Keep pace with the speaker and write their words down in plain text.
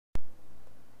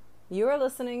You are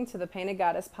listening to the Painted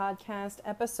Goddess Podcast,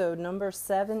 episode number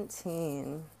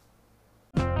 17.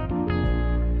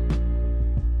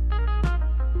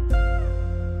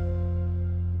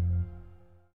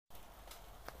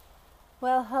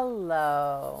 Well,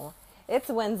 hello. It's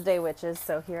Wednesday, Witches,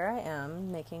 so here I am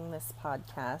making this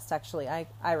podcast. Actually,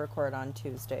 I record on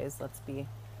Tuesdays, let's be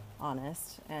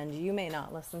honest, and you may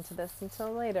not listen to this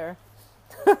until later.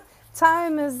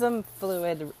 Time is a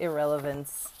fluid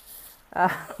irrelevance.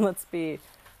 Let's be,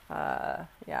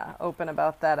 open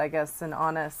about that, I guess, and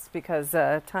honest, because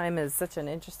time is such an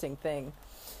interesting thing.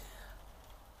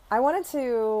 I wanted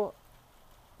to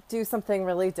do something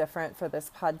really different for this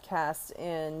podcast,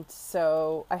 and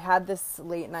so I had this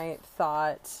late night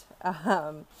thought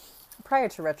prior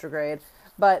to retrograde,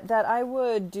 but that I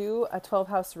would do a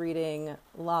 12-house reading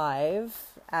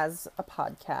live as a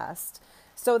podcast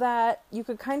so that you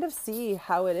could kind of see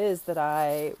how it is that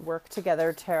I work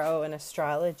together tarot and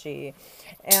astrology.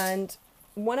 And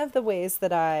one of the ways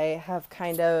that I have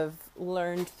kind of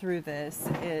learned through this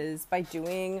is by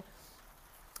doing...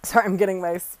 Sorry, I'm getting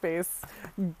my space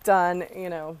done,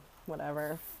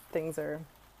 whatever. Things are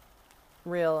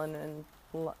real and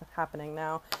happening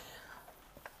now.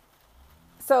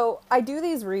 So I do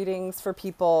these readings for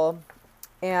people,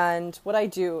 and what I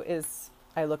do is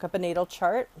I look up a natal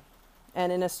chart,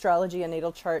 and in astrology, a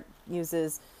natal chart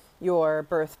uses your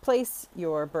birthplace,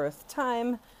 your birth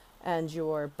time, and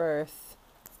your birth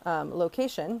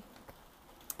location,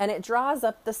 and it draws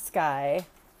up the sky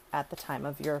at the time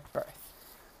of your birth.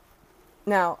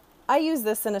 Now, I use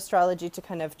this in astrology to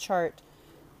kind of chart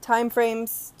time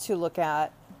frames, to look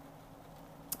at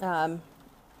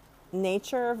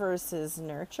nature versus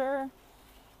nurture.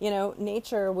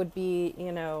 Nature would be,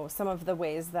 some of the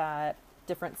ways that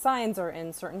different signs are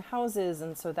in certain houses,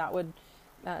 and so that would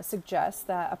suggest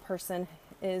that a person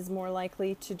is more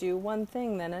likely to do one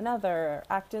thing than another,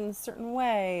 act in a certain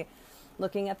way.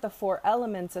 Looking at the 4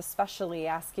 elements, especially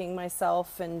asking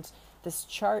myself and this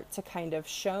chart to kind of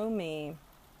show me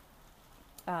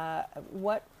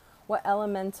what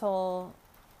elemental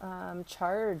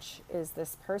charge is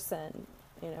this person,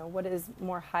 what is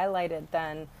more highlighted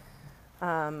than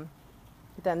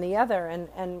the other,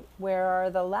 and where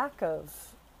are the lack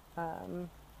of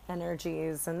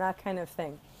energies and that kind of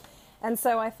thing. And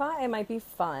so I thought it might be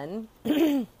fun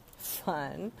to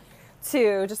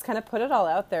just kind of put it all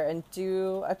out there and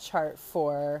do a chart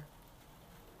for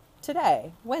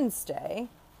today, Wednesday,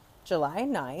 July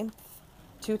 9th,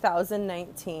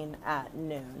 2019 at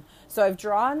noon. So I've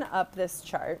drawn up this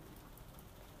chart,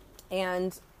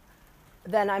 and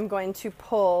then I'm going to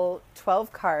pull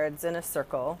 12 cards in a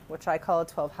circle, which I call a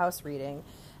 12-house reading,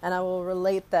 and I will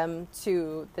relate them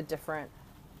to the different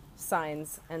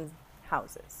signs and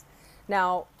houses.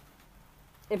 Now,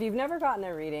 if you've never gotten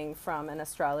a reading from an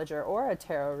astrologer or a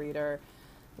tarot reader,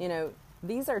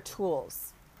 these are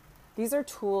tools. These are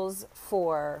tools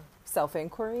for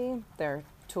self-inquiry. They're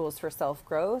tools for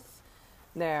self-growth.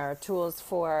 They're tools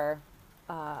for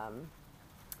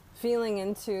feeling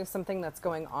into something that's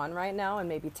going on right now and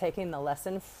maybe taking the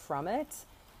lesson from it.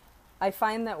 I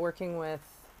find that working with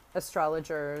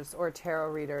astrologers or tarot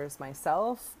readers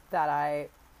myself, that I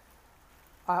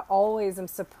always am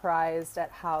surprised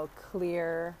at how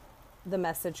clear the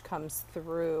message comes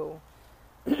through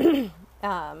when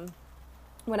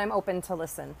I'm open to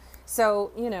listen.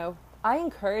 So, I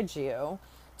encourage you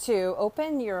to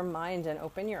open your mind and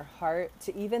open your heart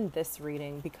to even this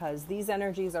reading, because these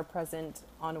energies are present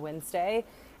on Wednesday.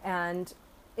 And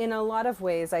in a lot of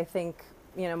ways, I think,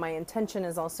 my intention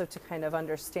is also to kind of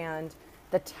understand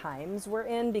the times we're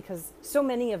in, because so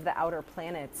many of the outer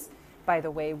planets, by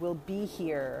the way, will be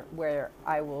here where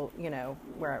I will,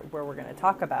 where we're going to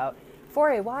talk about for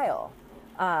a while.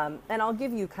 And I'll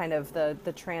give you kind of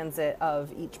the transit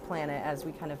of each planet as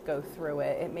we kind of go through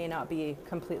it. It may not be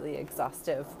completely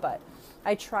exhaustive, but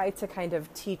I try to kind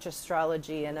of teach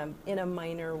astrology in a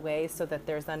minor way so that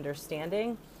there's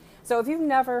understanding. So if you've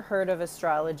never heard of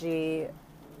astrology,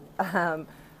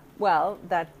 well,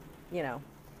 that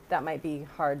might be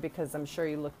hard, because I'm sure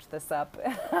you looked this up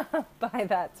by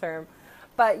that term.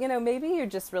 But, maybe you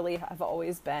just really have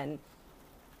always been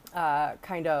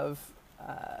kind of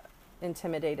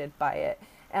intimidated by it.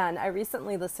 And I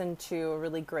recently listened to a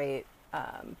really great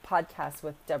podcast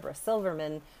with Deborah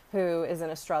Silverman, who is an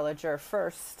astrologer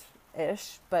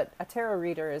first-ish, but a tarot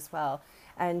reader as well.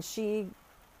 And she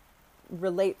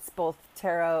relates both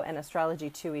tarot and astrology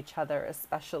to each other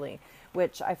especially,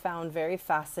 which I found very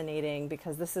fascinating,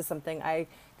 because this is something I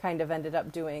kind of ended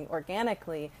up doing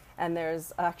organically. And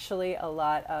there's actually a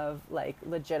lot of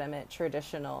legitimate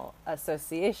traditional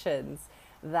associations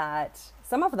that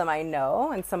some of them I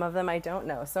know and some of them I don't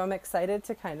know. So I'm excited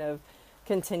to kind of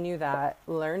continue that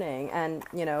learning. And,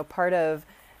 part of,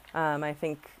 I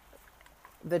think,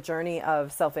 the journey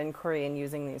of self-inquiry and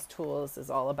using these tools is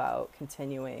all about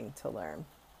continuing to learn.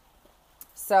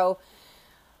 So,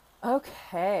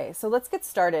 okay, so let's get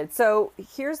started. So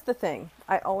here's the thing.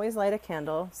 I always light a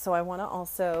candle. So I want to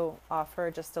also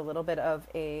offer just a little bit of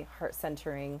a heart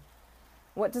centering.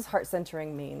 What does heart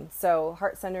centering mean? So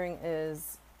heart centering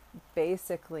is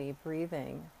basically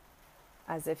breathing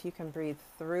as if you can breathe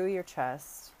through your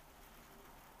chest,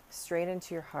 straight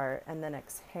into your heart, and then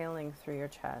exhaling through your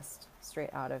chest,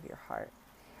 straight out of your heart.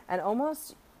 And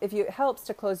almost, if it helps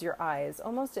to close your eyes,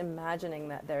 almost imagining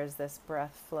that there's this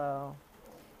breath flow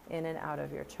in and out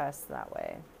of your chest that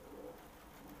way.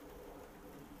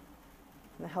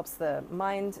 And it helps the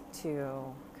mind to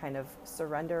kind of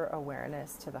surrender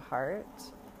awareness to the heart,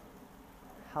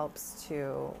 helps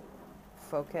to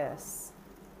focus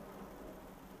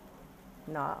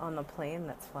not on the plane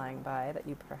that's flying by that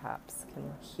you perhaps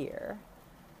can hear,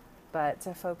 but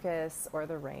to focus, or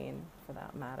the rain for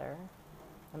that matter.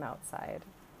 I'm outside.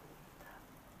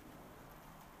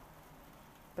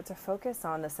 But to focus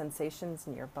on the sensations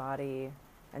in your body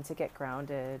and to get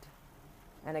grounded.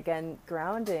 And again,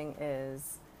 grounding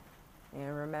is,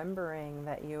 remembering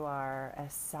that you are a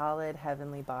solid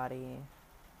heavenly body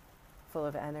full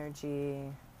of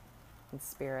energy and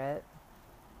spirit.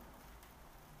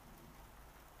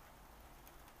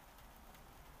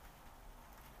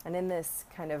 And in this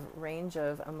kind of range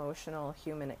of emotional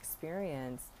human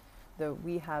experience,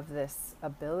 we have this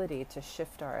ability to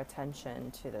shift our attention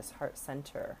to this heart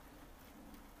center.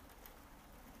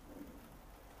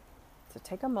 So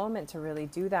take a moment to really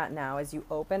do that now as you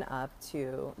open up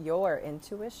to your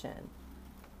intuition.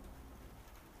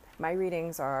 My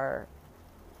readings are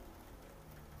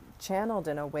channeled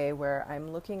in a way where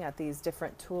I'm looking at these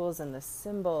different tools and the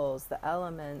symbols, the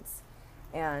elements,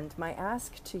 and my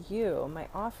ask to you, my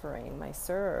offering, my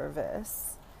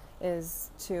service is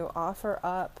to offer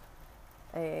up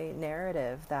a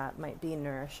narrative that might be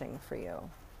nourishing for you.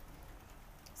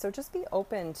 So just be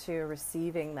open to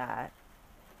receiving that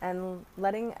and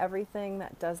letting everything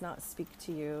that does not speak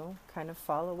to you kind of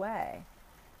fall away.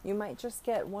 You might just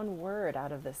get one word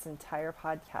out of this entire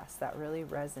podcast that really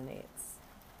resonates,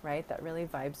 right? That really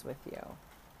vibes with you.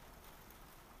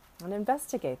 And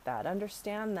investigate that.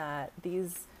 Understand that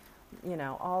these,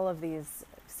 all of these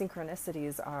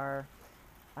synchronicities are,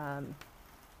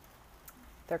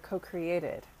 they're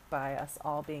co-created by us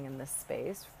all being in this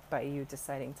space, by you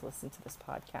deciding to listen to this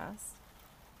podcast,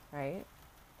 right?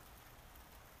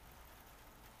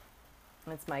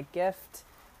 And it's my gift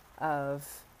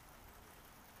of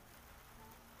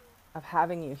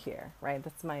having you here, right?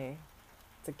 It's a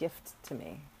gift to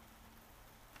me.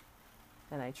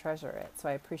 And I treasure it. So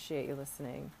I appreciate you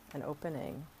listening and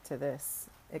opening to this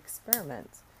experiment.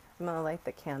 I'm going to light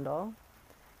the candle.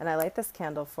 And I light this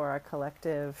candle for our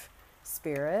collective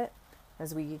spirit.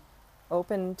 As we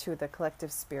open to the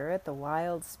collective spirit, the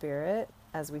wild spirit,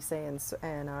 as we say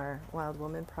in our Wild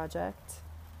Woman project,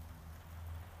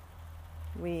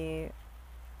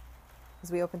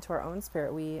 as we open to our own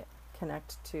spirit, we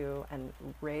connect to and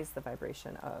raise the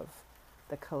vibration of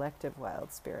the collective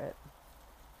wild spirit.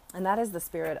 And that is the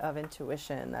spirit of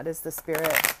intuition. That is the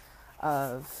spirit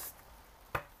of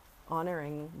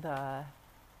honoring the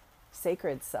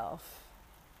sacred self,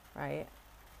 right?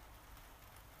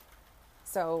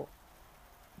 So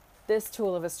this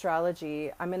tool of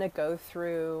astrology, I'm going to go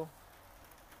through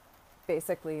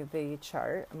basically the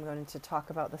chart. I'm going to talk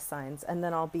about the signs, and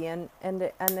then I'll be in, and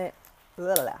then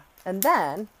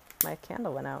my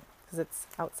candle went out because it's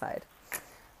outside.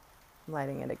 I'm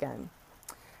lighting it again.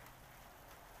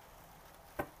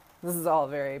 This is all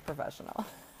very professional.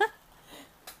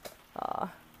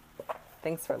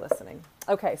 Thanks for listening.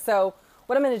 Okay, so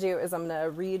what I'm going to do is I'm going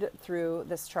to read through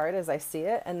this chart as I see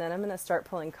it, and then I'm going to start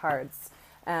pulling cards.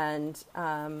 And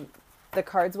the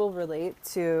cards will relate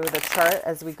to the chart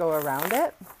as we go around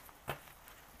it.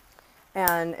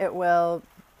 And it will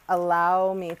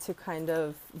allow me to kind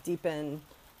of deepen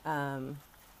the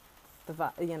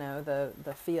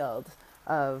field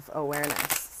of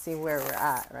awareness, see where we're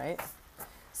at, right?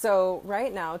 So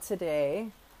right now,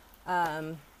 today,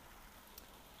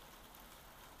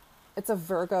 it's a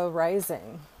Virgo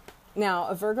rising. Now,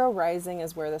 a Virgo rising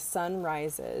is where the sun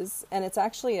rises, and it's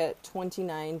actually at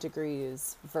 29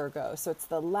 degrees Virgo. So it's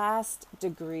the last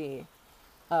degree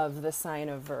of the sign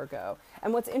of Virgo.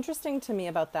 And what's interesting to me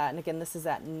about that, and again, this is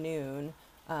at noon,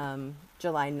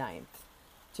 July 9th,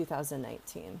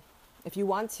 2019. If you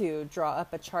want to draw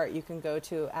up a chart, you can go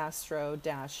to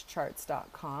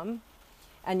astro-charts.com.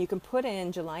 And you can put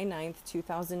in July 9th,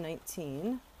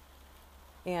 2019,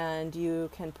 and you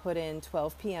can put in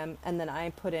 12 p.m. And then I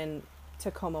put in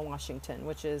Tacoma, Washington,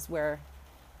 which is where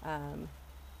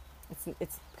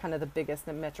it's kind of the biggest,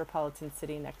 the metropolitan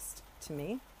city next to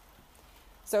me.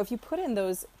 So if you put in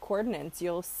those coordinates,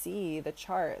 you'll see the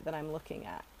chart that I'm looking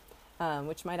at,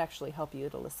 which might actually help you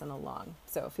to listen along.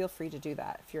 So feel free to do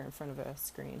that if you're in front of a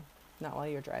screen, not while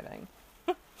you're driving,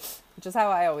 which is how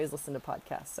I always listen to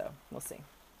podcasts. So we'll see.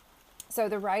 So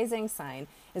the rising sign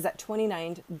is at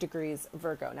 29 degrees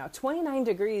Virgo. Now, 29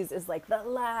 degrees is like the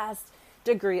last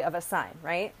degree of a sign,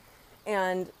 right?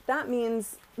 And that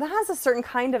means that has a certain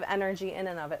kind of energy in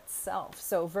and of itself.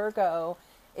 So Virgo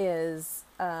is,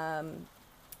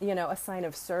 a sign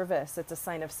of service. It's a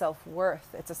sign of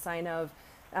self-worth. It's a sign of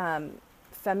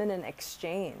feminine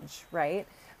exchange, right?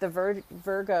 The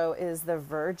Virgo is the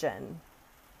virgin,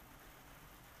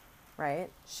 right?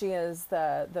 She is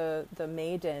the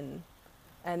maiden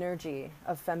energy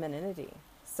of femininity.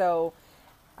 So,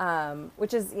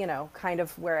 which is, kind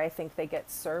of where I think they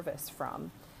get service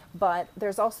from. But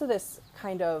there's also this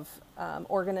kind of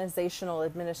organizational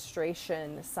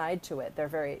administration side to it. They're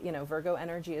very, Virgo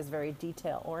energy is very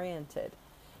detail oriented.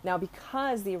 Now,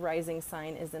 because the rising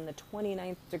sign is in the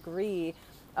 29th degree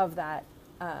of that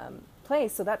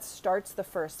place, so that starts the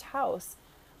first house,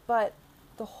 but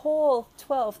the whole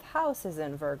 12th house is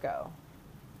in Virgo,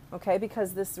 okay?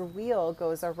 Because this wheel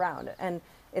goes around and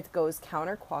it goes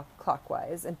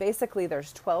counterclockwise. And basically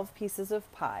there's 12 pieces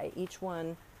of pie. Each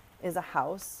one is a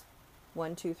house,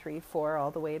 1, 2, 3, 4,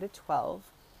 all the way to 12.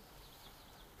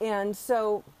 And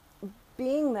so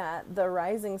being that the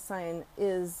rising sign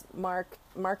is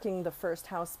marking the first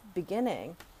house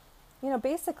beginning,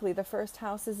 basically the first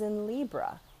house is in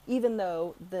Libra, even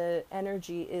though the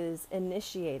energy is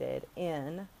initiated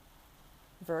in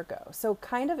Virgo. So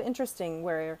kind of interesting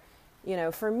where,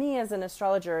 for me as an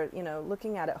astrologer,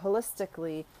 looking at it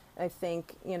holistically, I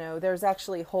think, there's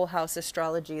actually whole house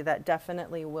astrology that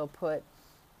definitely will put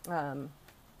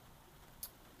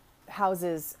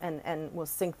houses and will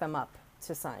sync them up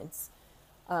to signs.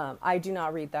 I do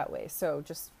not read that way, so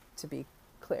just to be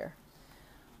clear.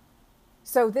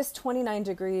 So this 29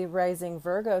 degree rising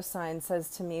Virgo sign says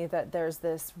to me that there's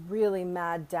this really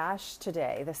mad dash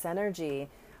today, this energy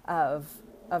of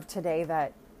today,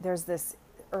 that there's this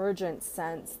urgent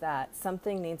sense that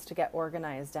something needs to get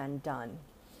organized and done.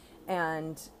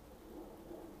 And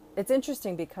it's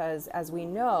interesting because, as we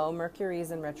know, Mercury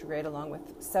is in retrograde along with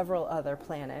several other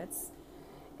planets.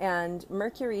 And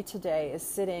Mercury today is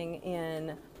sitting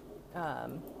in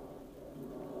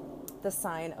the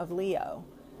sign of Leo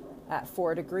at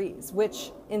 4 degrees,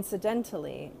 which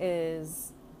incidentally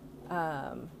is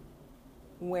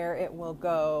where it will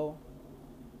go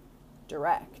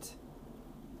direct.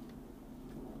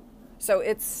 So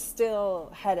it's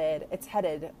still headed,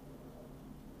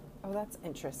 oh, that's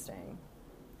interesting.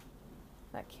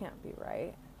 That can't be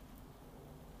right.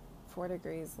 4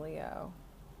 degrees Leo.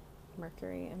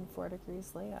 Mercury in 4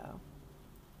 degrees Leo.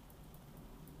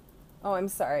 Oh, I'm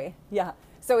sorry. Yeah.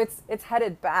 So it's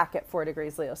headed back at 4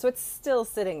 degrees Leo. So it's still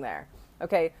sitting there.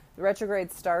 Okay. The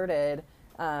retrograde started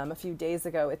a few days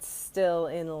ago. It's still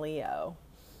in Leo.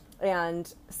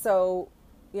 And so,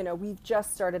 we've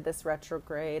just started this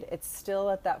retrograde. It's still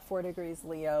at that 4 degrees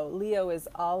Leo. Leo is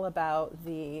all about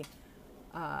the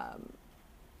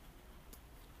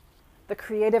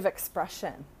creative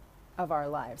expression of our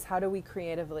lives. How do we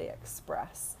creatively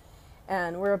express?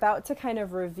 And we're about to kind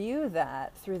of review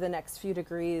that through the next few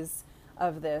degrees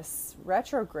of this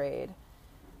retrograde.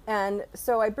 And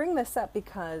so I bring this up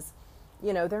because,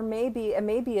 it may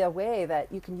be a way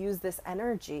that you can use this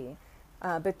energy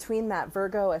between that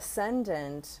Virgo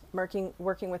ascendant working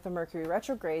with the Mercury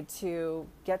retrograde to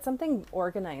get something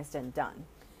organized and done.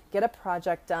 Get a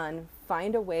project done,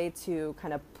 find a way to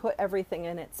kind of put everything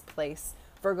in its place.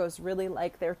 Virgos really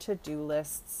like their to-do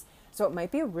lists. So it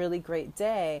might be a really great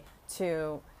day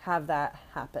to have that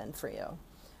happen for you.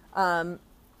 And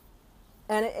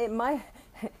it might,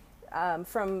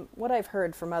 from what I've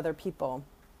heard from other people,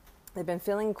 they've been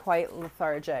feeling quite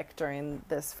lethargic during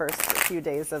this first few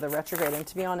days of the retrograde. And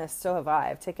to be honest, so have I.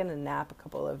 I've taken a nap a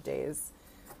couple of days,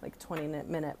 like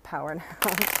 20-minute power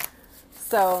nap.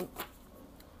 So,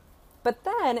 but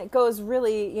then it goes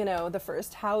really, the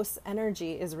first house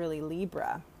energy is really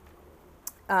Libra.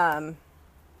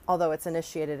 Although it's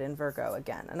initiated in Virgo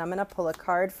again. And I'm going to pull a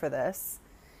card for this.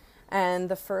 And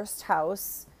the first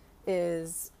house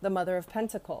is the Mother of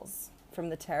Pentacles from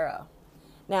the Tarot.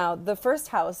 Now, the first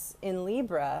house in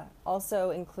Libra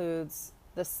also includes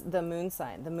the moon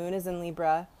sign. The moon is in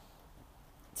Libra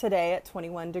today at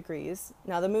 21 degrees.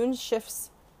 Now, the moon shifts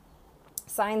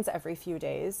signs every few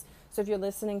days. So if you're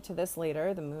listening to this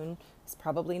later, the moon is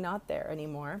probably not there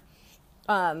anymore.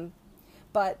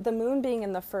 But the moon being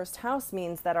in the first house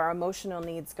means that our emotional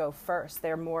needs go first.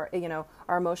 They're more,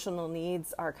 our emotional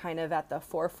needs are kind of at the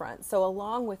forefront. So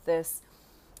along with this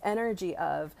energy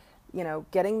of,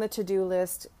 getting the to-do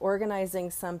list,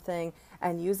 organizing something,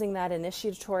 and using that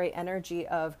initiatory energy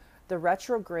of the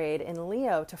retrograde in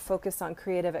Leo to focus on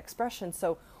creative expression.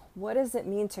 So what does it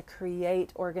mean to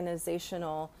create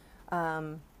organizational,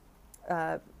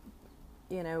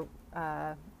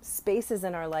 spaces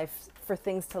in our life for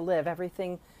things to live,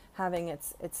 everything having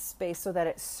its space so that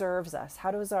it serves us?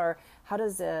 How do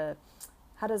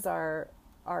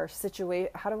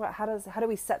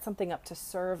we set something up to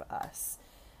serve us?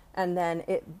 And then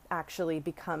it actually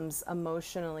becomes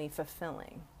emotionally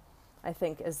fulfilling, I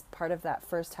think, is part of that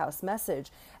first house message.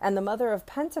 And the Mother of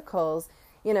Pentacles,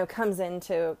 comes in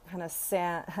to kind of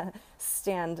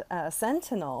stand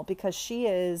sentinel, because she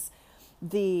is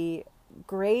the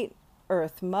great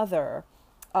Earth Mother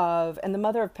and the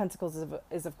Mother of Pentacles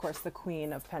is of course the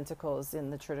Queen of Pentacles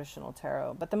in the traditional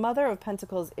tarot. But the Mother of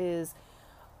Pentacles is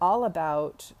all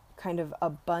about kind of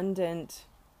abundant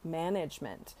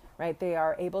management, right? They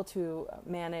are able to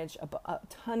manage a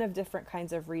ton of different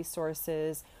kinds of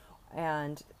resources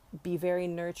and be very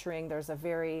nurturing. There's a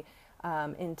very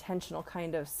intentional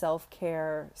kind of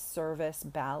self-care, service,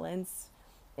 balance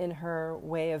in her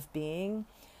way of being.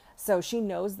 So she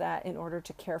knows that in order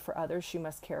to care for others, she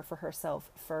must care for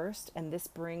herself first. And this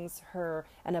brings her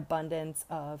an abundance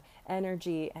of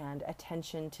energy and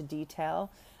attention to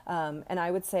detail. And I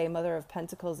would say Mother of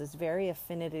Pentacles is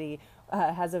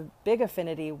has a big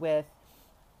affinity with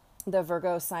the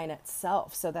Virgo sign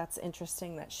itself. So that's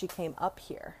interesting that she came up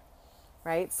here,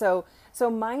 right? So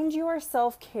mind your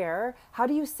self-care. How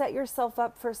do you set yourself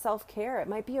up for self-care? It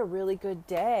might be a really good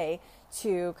day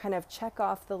to kind of check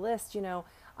off the list.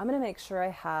 I'm going to make sure I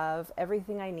have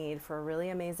everything I need for a really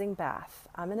amazing bath.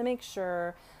 I'm going to make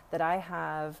sure that I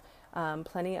have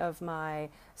plenty of my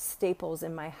staples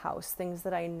in my house, things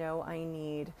that I know I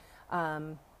need.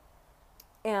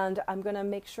 And I'm going to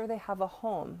make sure they have a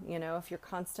home. If you're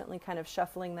constantly kind of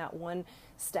shuffling that one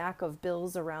stack of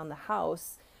bills around the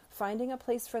house, finding a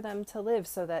place for them to live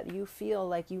so that you feel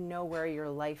like you know where your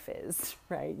life is,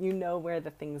 right? You know where the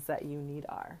things that you need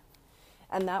are.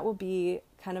 And that will be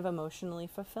kind of emotionally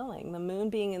fulfilling. The moon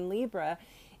being in Libra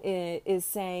is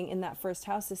saying, in that first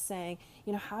house, is saying,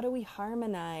 how do we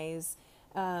harmonize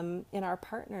in our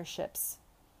partnerships,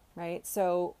 right?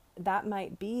 So that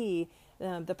might be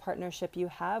the partnership you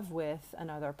have with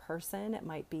another person. It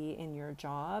might be in your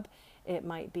job. It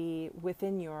might be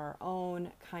within your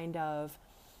own kind of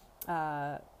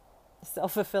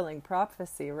self-fulfilling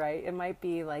prophecy, right? It might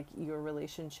be like your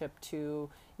relationship to,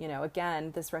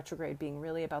 again, this retrograde being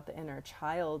really about the inner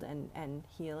child and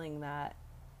healing that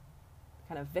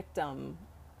kind of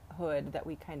victimhood that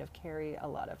we kind of carry a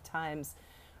lot of times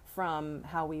from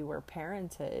how we were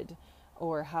parented,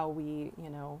 or how we,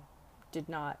 did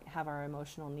not have our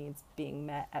emotional needs being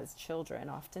met as children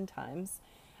oftentimes.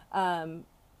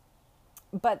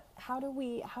 But how do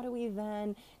we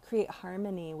then create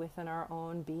harmony within our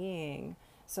own being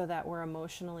so that we're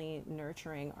emotionally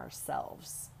nurturing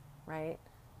ourselves, right?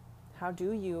 How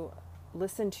do you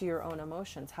listen to your own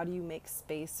emotions? How do you make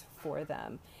space for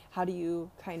them? How do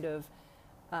you kind of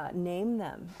name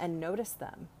them and notice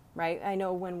them, right? I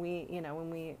know when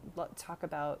we talk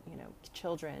about,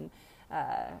 children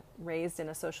raised in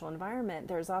a social environment,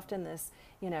 there's often this,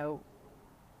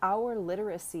 our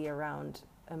literacy around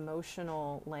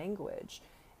emotional language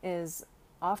is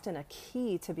often a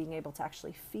key to being able to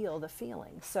actually feel the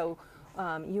feeling. So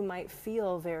you might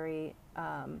feel very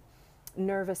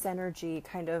nervous energy,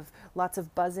 kind of lots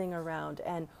of buzzing around,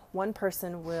 and one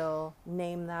person will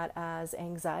name that as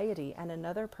anxiety and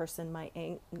another person might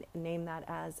name that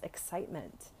as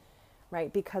excitement,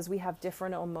 right? Because we have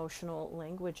different emotional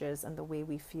languages and the way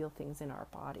we feel things in our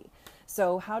body.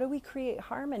 So how do we create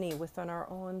harmony within our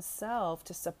own self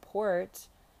to support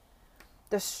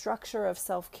the structure of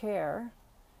self-care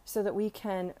so that we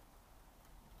can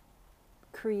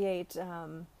create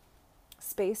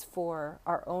space for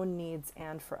our own needs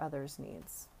and for others'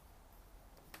 needs?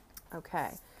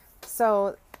 Okay,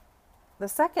 so the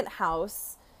second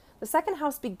house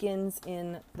begins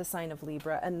in the sign of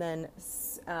Libra and then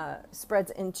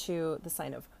spreads into the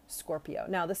sign of Scorpio.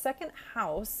 Now, the second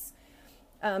house,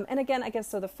 and again, I guess,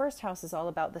 so the first house is all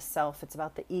about the self. It's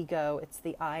about the ego. It's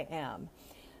the I am.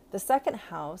 The second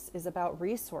house is about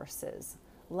resources,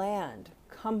 land,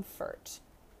 comfort,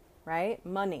 right?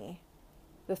 Money,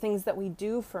 the things that we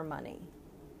do for money,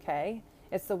 okay?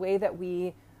 It's the way that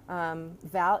we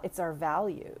it's our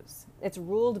values. It's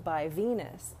ruled by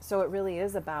Venus. So it really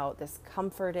is about this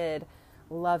comforted,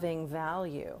 loving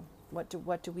value. What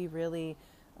do we really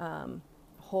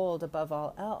hold above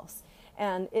all else?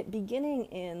 And it beginning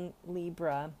in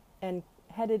Libra and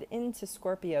headed into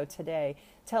Scorpio today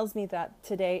tells me that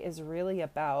today is really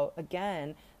about,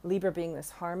 again, Libra being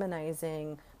this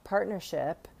harmonizing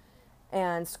partnership,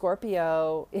 and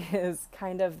Scorpio is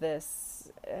kind of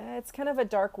this, it's kind of a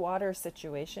dark water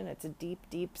situation. It's a deep,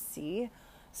 deep sea.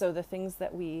 So the things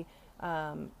that we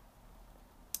kind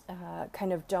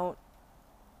of don't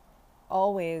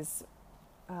always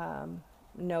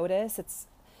notice, it's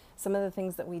some of the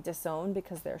things that we disown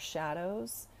because they're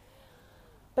shadows.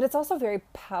 But it's also very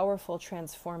powerful,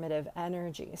 transformative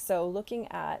energy. So looking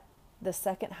at the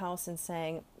second house and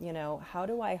saying, you know, how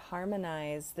do I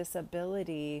harmonize this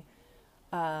ability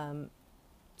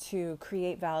to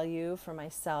create value for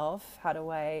myself? How do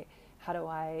I,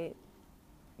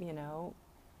 you know,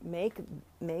 make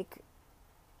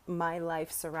my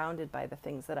life surrounded by the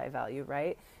things that I value,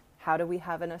 right? How do we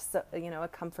have a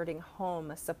comforting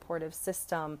home, a supportive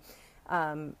system,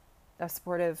 a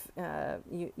supportive,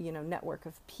 network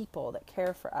of people that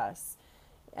care for us?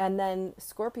 And then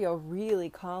Scorpio really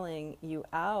calling you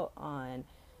out on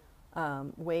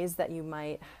ways that you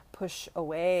might push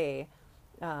away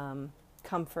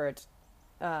comfort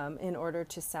in order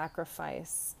to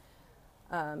sacrifice.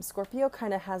 Scorpio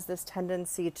kind of has this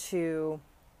tendency to,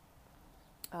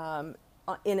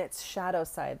 in its shadow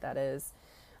side, that is,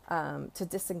 to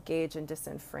disengage and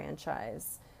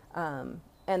disenfranchise.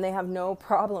 And they have no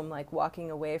problem like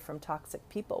walking away from toxic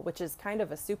people, which is kind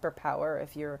of a superpower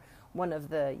if you're one of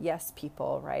the yes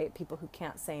people, right? People who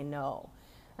can't say no.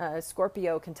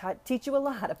 Scorpio can teach you a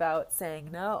lot about saying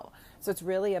no. So it's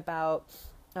really about,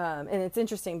 and it's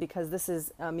interesting because this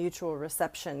is a mutual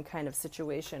reception kind of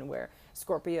situation where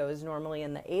Scorpio is normally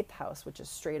in the 8th house, which is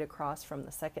straight across from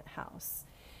the 2nd house.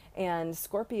 And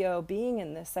Scorpio being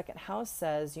in the 2nd house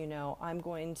says, you know, I'm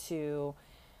going to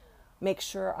make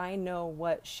sure I know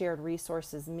what shared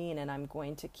resources mean, and I'm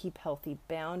going to keep healthy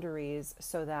boundaries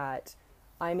so that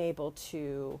I'm able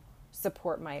to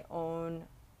support my own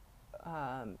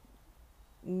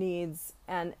needs.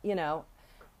 And, you know,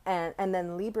 and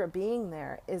then Libra being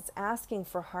there is asking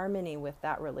for harmony with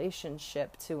that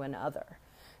relationship to another.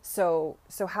 So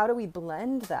how do we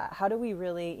blend that? How do we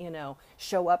really, you know,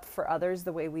 show up for others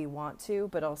the way we want to,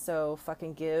 but also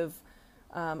fucking give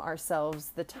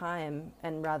ourselves the time,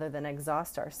 and rather than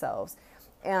exhaust ourselves?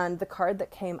 And the card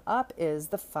that came up is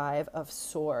the 5 of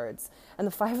Swords. And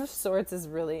the 5 of Swords is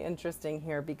really interesting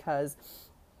here because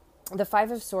the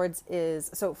 5 of Swords is,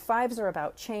 so 5s are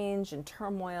about change and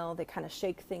turmoil. They kind of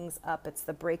shake things up. It's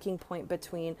the breaking point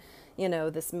between, you know,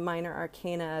 this minor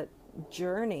arcana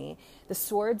journey. The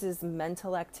Swords is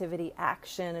mental activity,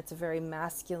 action. It's a very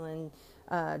masculine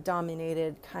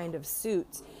dominated kind of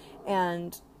suit.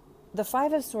 And the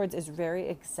 5 of Swords is very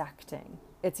exacting.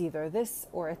 It's either this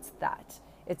or it's that.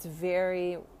 It's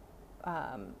very,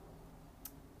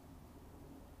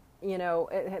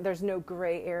 there's no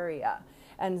gray area.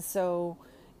 And so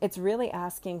it's really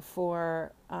asking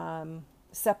for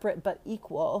separate but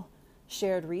equal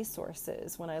shared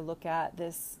resources. When I look at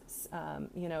this,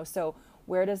 so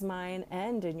where does mine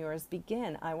end and yours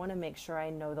begin? I want to make sure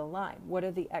I know the line. What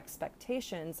are the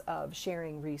expectations of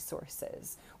sharing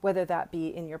resources? Whether that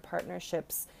be in your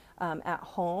partnerships at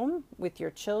home with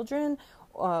your children,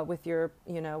 with your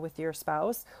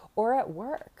spouse, or at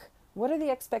work. What are the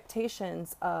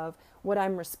expectations of what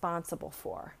I'm responsible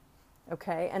for?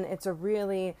 Okay, and it's a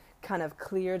really kind of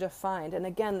clear, defined. And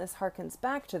again, this harkens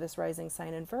back to this rising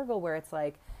sign in Virgo, where it's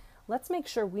like, let's make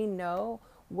sure we know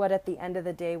what at the end of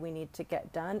the day we need to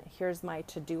get done. Here's my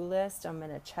to-do list. I'm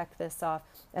going to check this off.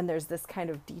 And there's this kind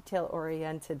of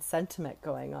detail-oriented sentiment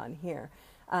going on here.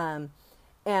 And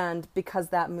because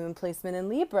that moon placement in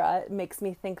Libra, it makes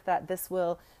me think that this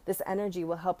energy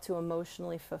will help to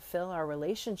emotionally fulfill our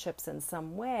relationships in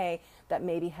some way that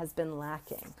maybe has been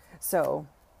lacking. So,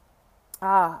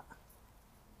 the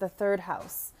 3rd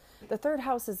house. The 3rd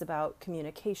house is about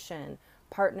communication,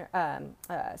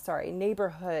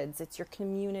 neighborhoods. It's your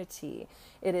community.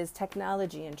 It is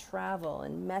technology and travel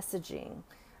and messaging.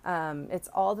 It's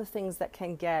all the things that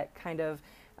can get kind of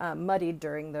muddied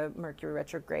during the Mercury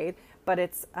retrograde, but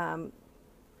it's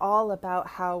all about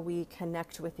how we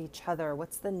connect with each other.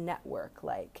 What's the network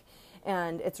like?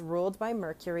 And it's ruled by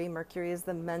Mercury. Mercury is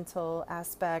the mental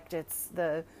aspect. It's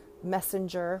the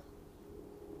messenger.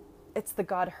 It's the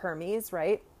god Hermes,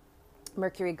 right?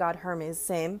 Mercury, god Hermes,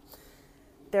 same.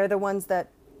 They're the ones that,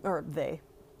 or they,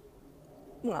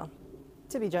 well,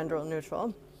 to be gender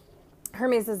neutral,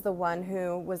 Hermes is the one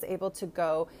who was able to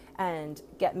go and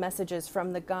get messages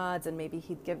from the gods, and maybe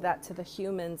he'd give that to the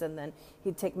humans, and then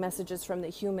he'd take messages from the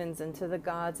humans into the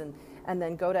gods, and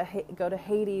then go to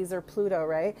Hades or Pluto,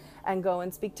 right, and go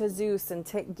and speak to Zeus and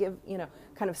give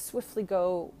kind of swiftly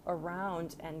go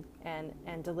around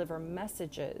and deliver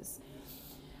messages.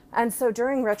 And so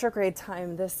during retrograde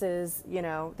time, this is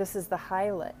the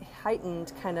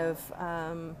heightened kind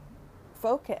of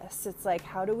focus. It's like,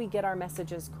 how do we get our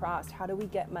messages crossed? How do we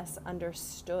get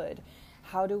misunderstood?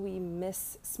 How do we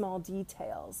miss small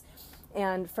details?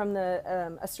 And from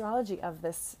the astrology of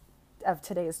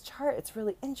today's chart, it's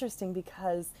really interesting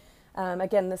because,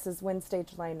 again, this is Wednesday,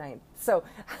 July 9th. So,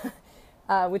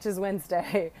 which is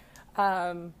Wednesday.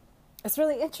 It's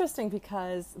really interesting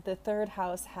because the third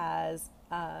house has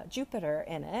Jupiter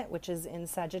in it, which is in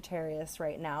Sagittarius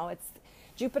right now.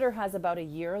 Jupiter has about a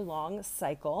year-long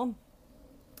cycle.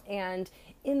 And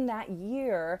in that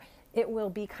year, it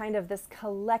will be kind of this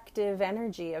collective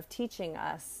energy of teaching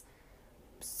us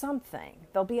something.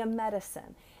 There'll be a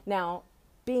medicine. Now,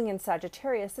 being in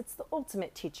Sagittarius, it's the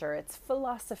ultimate teacher. It's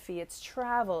philosophy, it's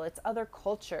travel, it's other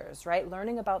cultures, right?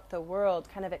 Learning about the world,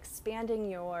 kind of expanding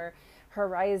your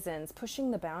horizons,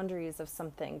 pushing the boundaries of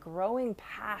something, growing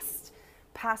past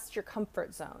your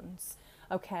comfort zones,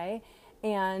 okay?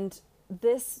 And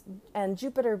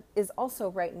Jupiter is also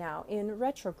right now in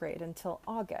retrograde until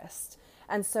August.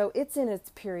 And so it's in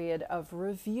its period of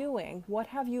reviewing what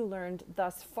have you learned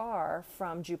thus far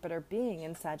from Jupiter being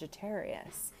in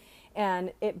Sagittarius.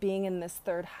 And it being in this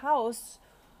third house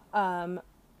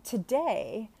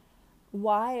today,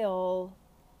 while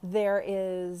there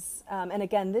is, and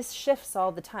again, this shifts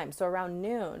all the time. So around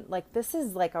noon, like this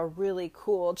is like a really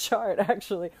cool chart,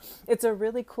 actually. It's a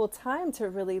really cool time to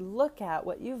really look at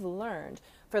what you've learned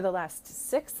for the last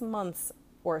 6 months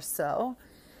or so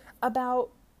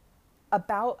about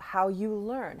how you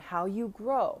learn, how you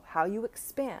grow, how you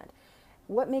expand.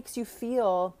 What makes you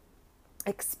feel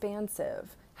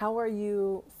expansive? How are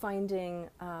you finding,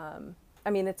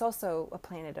 it's also a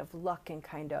planet of luck and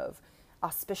kind of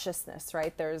auspiciousness,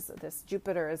 right? There's this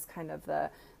Jupiter is kind of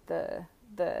the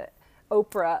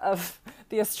Oprah of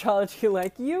the astrology,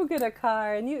 like you get a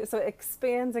car and so it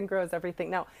expands and grows everything.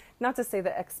 Now, not to say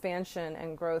that expansion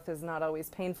and growth is not always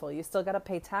painful. You still got to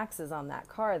pay taxes on that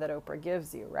car that Oprah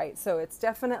gives you, right? So it's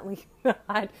definitely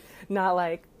not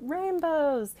like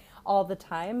rainbows all the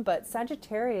time, but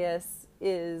Sagittarius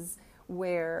is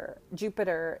where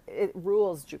Jupiter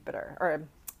rules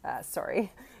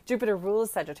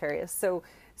Sagittarius.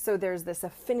 So there's this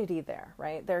affinity there,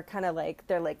 right? They're kind of like,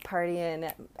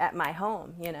 partying at my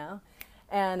home,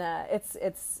 and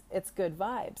it's good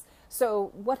vibes.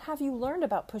 So what have you learned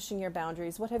about pushing your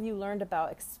boundaries? What have you learned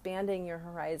about expanding your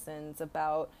horizons,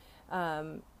 about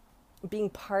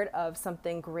being part of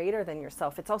something greater than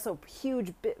yourself? It's also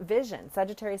huge vision.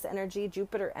 Sagittarius energy,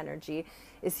 Jupiter energy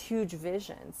is huge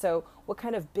vision. So what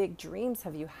kind of big dreams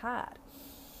have you had?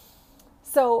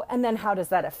 So, and then how does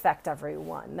that affect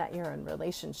everyone that you're in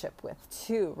relationship with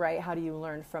too, right? How do you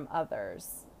learn from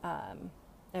others?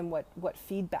 And what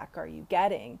feedback are you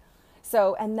getting?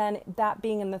 So, and then that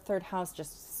being in the third house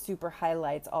just super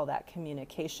highlights all that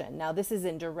communication. Now, this is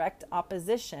in direct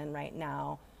opposition right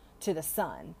now to the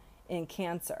sun in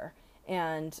Cancer,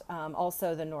 and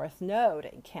also the North Node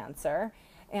in Cancer.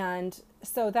 And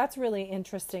so that's really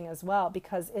interesting as well,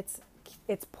 because it's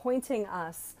pointing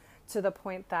us to the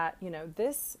point that,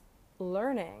 this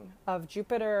learning of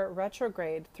Jupiter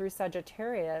retrograde through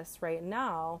Sagittarius right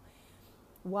now,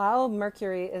 while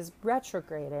Mercury is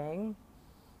retrograding,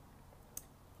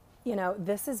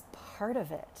 this is part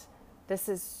of it. This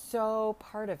is so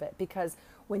part of it, because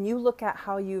when you look at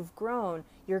how you've grown,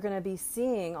 you're going to be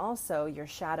seeing also your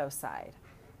shadow side,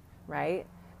 right?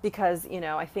 Because,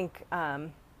 I think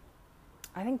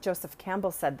Joseph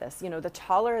Campbell said this, the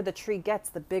taller the tree gets,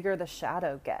 the bigger the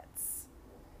shadow gets,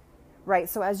 right?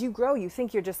 So as you grow, you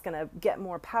think you're just going to get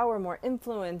more power, more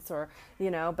influence, or,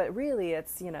 but really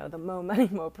it's, the mo money,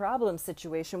 mo problem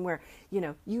situation where,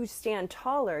 you stand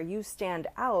taller, you stand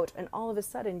out, and all of a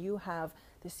sudden you have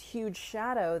this huge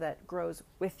shadow that grows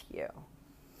with you.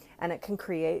 And it can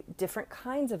create different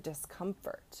kinds of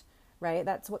discomfort, right?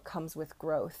 That's what comes with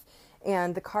growth.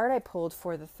 And the card I pulled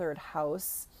for the third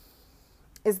house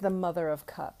is the Mother of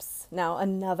Cups. Now,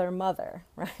 another mother,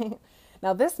 right?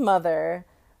 Now, this mother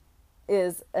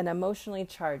is an emotionally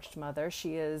charged mother.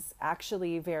 She is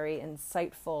actually very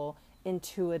insightful,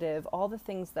 intuitive, all the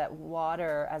things that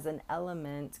water as an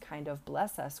element kind of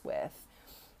bless us with,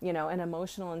 an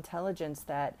emotional intelligence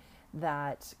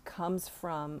that comes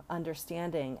from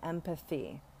understanding,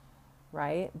 empathy,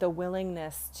 right? The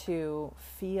willingness to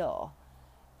feel,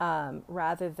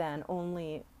 rather than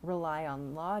only rely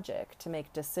on logic to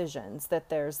make decisions, that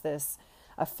there's this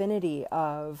affinity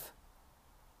of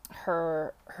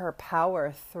her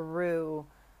power through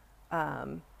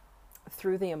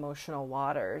the emotional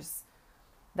waters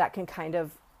that can kind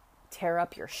of tear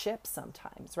up your ship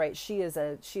sometimes, right? She is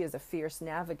a fierce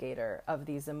navigator of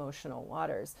these emotional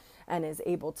waters and is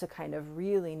able to kind of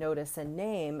really notice and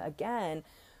name again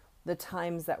the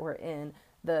times that we're in,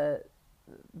 the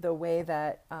way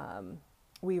that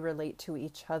we relate to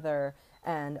each other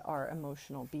and our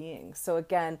emotional beings. So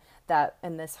again,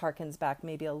 and this harkens back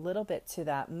maybe a little bit to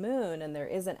that moon, and there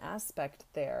is an aspect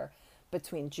there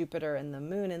between Jupiter and the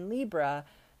moon in Libra,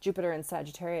 Jupiter and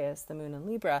Sagittarius, the moon in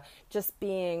Libra, just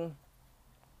being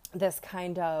this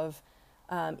kind of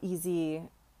easy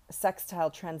sextile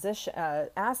transition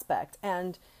aspect.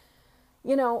 And,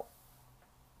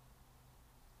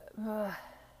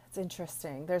 it's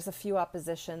interesting. There's a few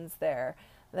oppositions there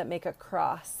that make a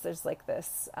cross. There's like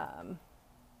this,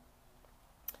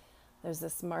 there's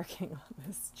this marking on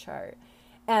this chart.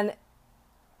 And,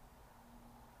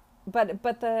 but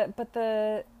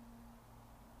the,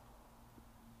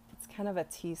 it's kind of a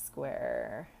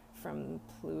T-square from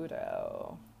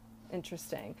Pluto.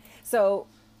 Interesting. So,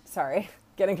 sorry,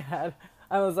 getting ahead.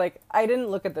 I was like, I didn't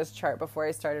look at this chart before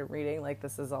I started reading. Like,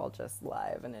 this is all just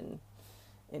live and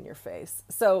in your face.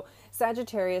 So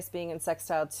Sagittarius being in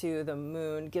sextile to the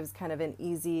moon gives kind of an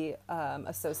easy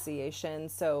association.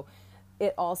 So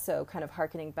it also kind of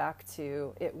hearkening back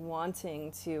to it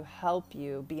wanting to help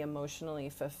you be emotionally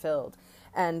fulfilled.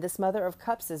 And this Mother of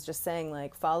Cups is just saying,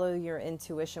 like, follow your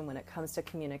intuition when it comes to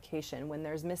communication. When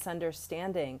there's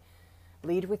misunderstanding,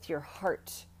 lead with your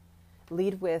heart.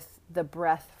 Lead with the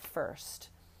breath first.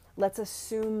 Let's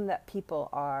assume that people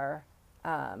are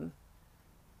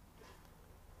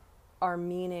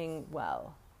meaning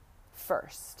well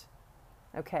first,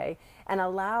 okay? And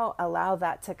allow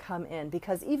that to come in,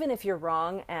 because even if you're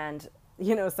wrong and,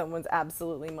 someone's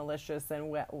absolutely malicious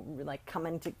and like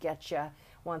coming to get you,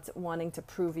 wanting to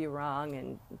prove you wrong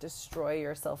and destroy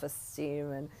your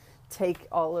self-esteem and take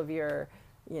all of your,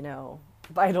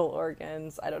 vital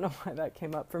organs. I don't know why that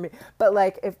came up for me. But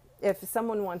like if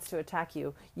someone wants to attack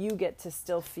you, you get to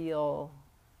still feel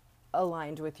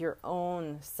aligned with your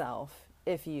own self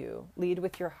if you lead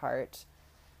with your heart.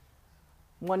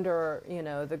 Wonder,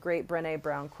 the great Brené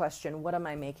Brown question, what am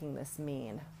I making this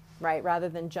mean? Right? Rather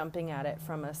than jumping at it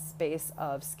from a space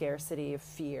of scarcity,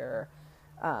 fear,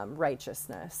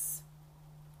 righteousness.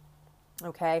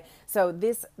 Okay, so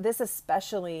this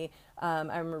especially,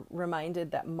 I'm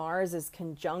reminded that Mars is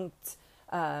conjunct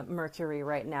Mercury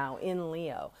right now in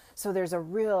Leo. So there's a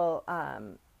real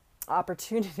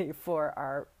opportunity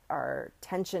for our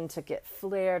tension to get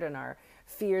flared and our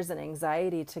fears and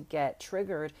anxiety to get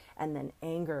triggered, and then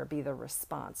anger be the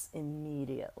response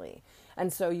immediately.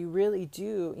 And so you really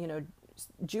do,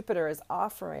 Jupiter is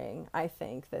offering, I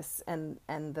think, this, and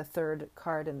the third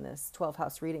card in this 12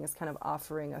 house reading is kind of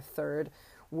offering a third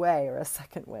way, or a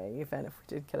second way, even if we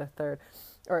did get a third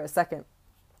or a second,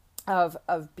 of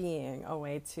being a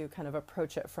way to kind of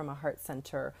approach it from a heart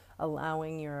center,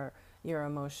 allowing your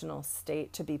emotional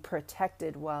state to be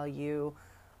protected while you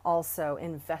also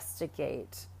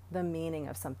investigate the meaning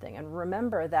of something. And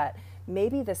remember that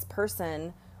maybe this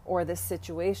person or this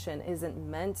situation isn't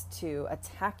meant to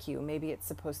attack you. Maybe it's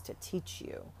supposed to teach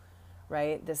you,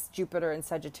 right? This Jupiter in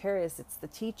Sagittarius, it's the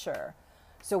teacher.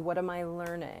 So what am I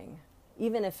learning?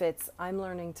 Even if it's, I'm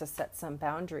learning to set some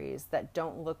boundaries that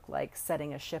don't look like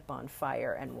setting a ship on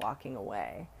fire and walking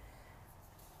away,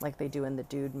 like they do in the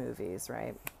Dude movies,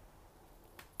 right?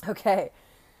 Okay,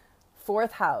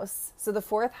 fourth house. So the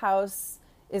fourth house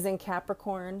is in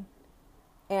Capricorn,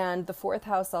 and the fourth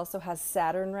house also has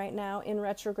Saturn right now in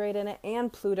retrograde in it,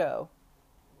 and Pluto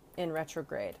in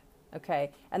retrograde,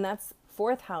 okay? And that's,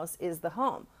 fourth house is the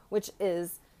home, which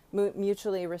is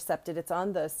mutually receptive. It's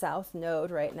on the south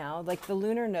node right now. Like the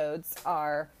lunar nodes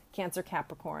are Cancer,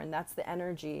 Capricorn. That's the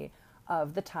energy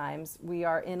of the times. We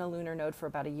are in a lunar node for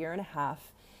about a year and a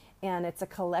half, and it's a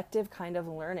collective kind of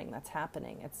learning that's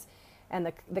happening.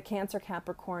 And the Cancer,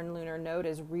 Capricorn lunar node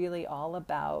is really all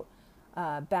about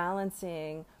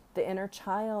balancing the inner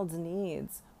child's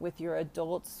needs with your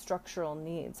adult structural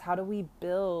needs. How do we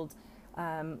build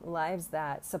lives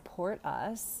that support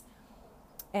us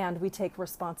and we take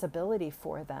responsibility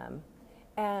for them,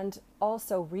 and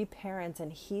also reparent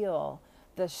and heal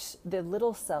the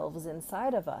little selves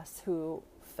inside of us who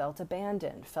felt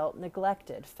abandoned, felt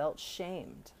neglected, felt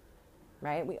shamed,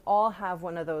 right? We all have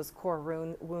one of those core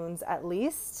wounds, at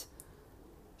least.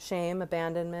 Shame,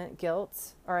 abandonment,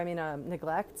 guilt,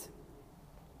 neglect.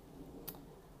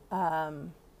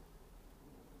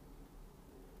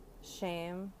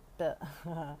 shame,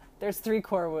 there's 3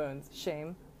 core wounds: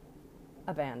 shame,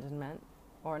 abandonment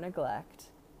or neglect,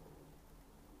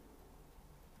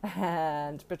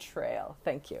 and betrayal.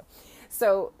 Thank you.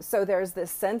 So there's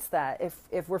this sense that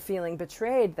if we're feeling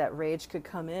betrayed, that rage could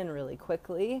come in really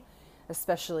quickly,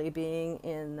 especially being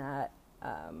in that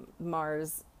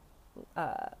Mars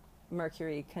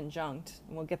Mercury conjunct.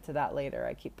 And we'll get to that later.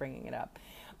 I keep bringing it up.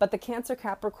 But the Cancer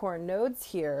Capricorn nodes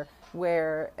here,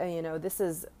 where, this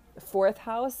is 4th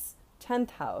house,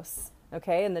 10th house.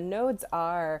 Okay. And the nodes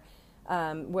are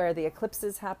where the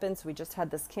eclipses happen. So we just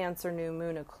had this Cancer new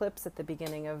moon eclipse at the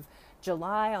beginning of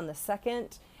July on the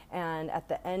 2nd, and at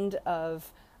the end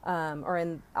of, on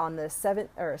the 7th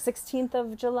or 16th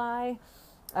of July,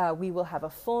 we will have a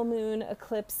full moon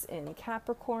eclipse in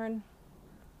Capricorn,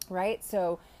 right?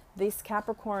 So this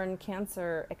Capricorn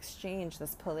Cancer exchange,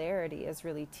 this polarity, is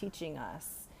really teaching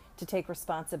us to take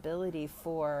responsibility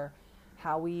for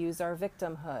how we use our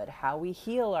victimhood, how we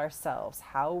heal ourselves,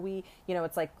 how we,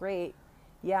 it's like, great,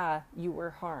 yeah, you were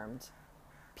harmed.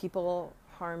 People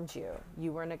harmed you.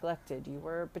 You were neglected. You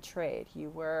were betrayed. You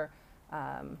were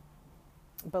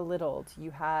belittled.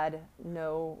 You had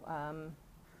no,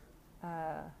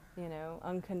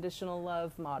 unconditional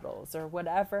love models, or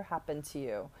whatever happened to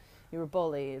you. You were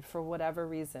bullied for whatever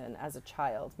reason as a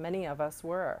child. Many of us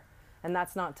were. And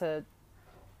that's not to,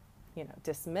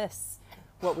 dismiss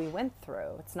what we went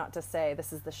through. It's not to say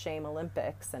this is the shame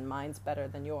Olympics and mine's better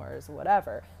than yours,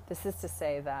 whatever. This is to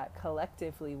say that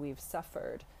collectively we've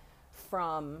suffered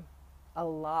from a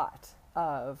lot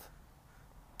of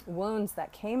wounds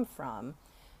that came from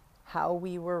how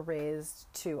we were raised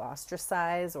to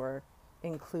ostracize or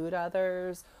include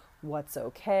others, what's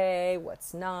okay,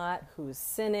 what's not, who's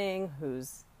sinning,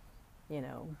 who's,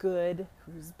 good,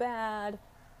 who's bad,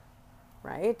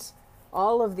 right?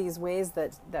 All of these ways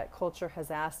that culture has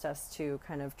asked us to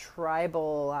kind of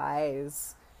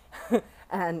tribalize,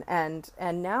 and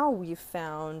now we've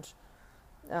found,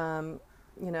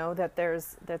 that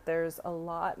there's a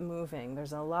lot moving.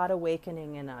 There's a lot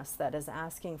awakening in us that is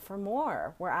asking for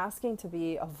more. We're asking to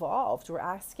be evolved. We're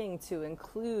asking to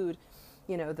include,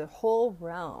 the whole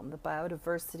realm, the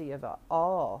biodiversity of it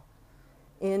all,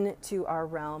 into our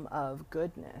realm of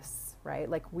goodness, right?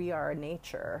 Like, we are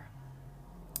nature.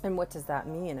 And what does that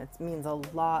mean? It means a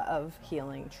lot of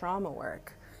healing trauma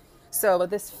work. So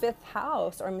this 4th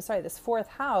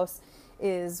house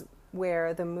is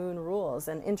where the moon rules.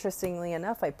 And interestingly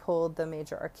enough, I pulled the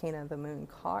major arcana of the moon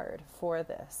card for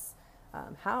this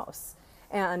house.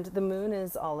 And the moon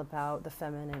is all about the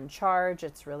feminine charge.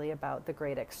 It's really about the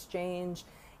great exchange.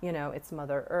 It's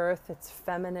Mother Earth, it's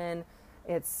feminine,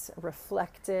 it's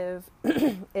reflective,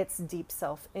 it's deep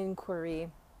self-inquiry.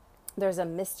 There's a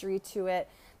mystery to it.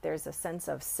 There's a sense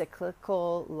of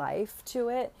cyclical life to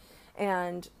it.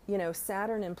 And,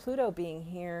 Saturn and Pluto being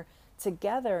here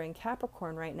together in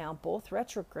Capricorn right now, both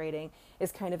retrograding,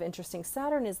 is kind of interesting.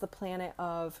 Saturn is the planet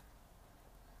of,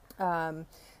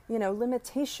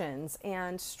 limitations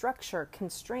and structure,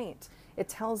 constraint. It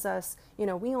tells us,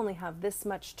 we only have this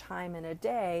much time in a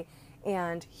day,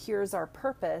 and here's our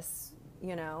purpose,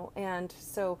 and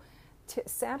so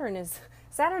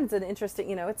Saturn's an interesting,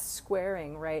 it's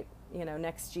squaring right,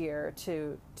 next year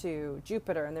to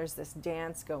Jupiter, and there's this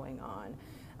dance going on,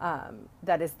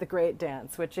 that is the great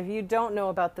dance, which, if you don't know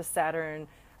about the Saturn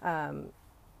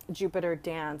Jupiter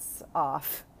dance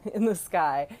off in the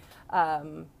sky,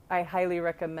 I highly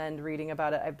recommend reading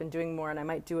about it. I've been doing more, and I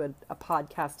might do a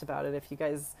podcast about it if you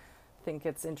guys think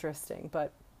it's interesting.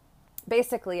 But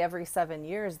basically every 7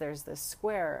 years there's this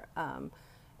square,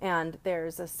 and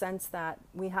there's a sense that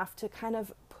we have to kind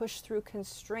of push through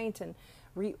constraint and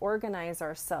reorganize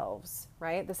ourselves,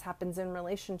 right? This happens in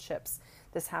relationships.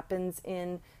 This happens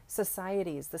in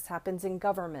societies. This happens in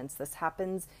governments. This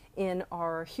happens in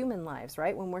our human lives,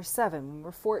 right? When we're 7, when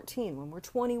we're 14, when we're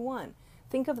 21.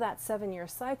 Think of that 7-year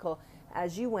cycle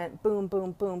as you went boom,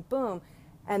 boom, boom, boom,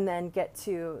 and then get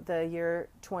to the year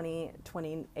 20,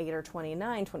 28 or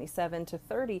 29, 27 to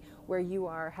 30, where you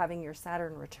are having your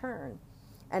Saturn return.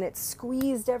 And it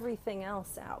squeezed everything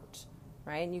else out,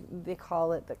 right? And they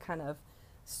call it the kind of,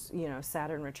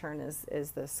 Saturn return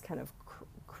is this kind of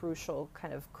crucial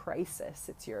kind of crisis.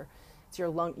 It's your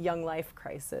young life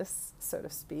crisis, so to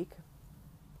speak.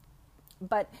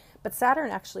 But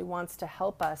Saturn actually wants to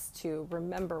help us to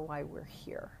remember why we're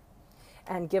here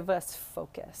and give us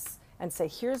focus and say,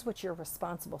 here's what you're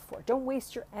responsible for. Don't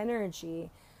waste your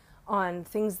energy on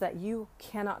things that you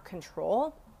cannot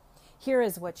control. Here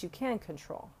is what you can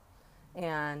control.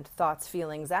 And thoughts,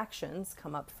 feelings, actions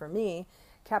come up for me.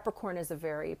 Capricorn is a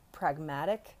very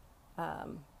pragmatic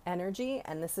energy,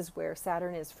 and this is where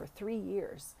Saturn is for 3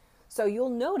 years. So you'll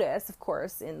notice, of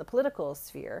course, in the political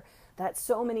sphere, that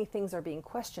so many things are being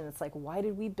questioned. It's like, why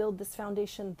did we build this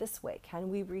foundation this way? Can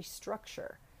we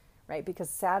restructure, right? Because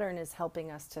Saturn is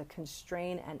helping us to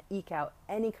constrain and eke out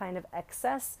any kind of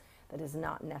excess that is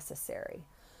not necessary.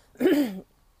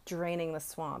 Draining the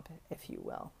swamp, if you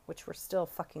will, which we're still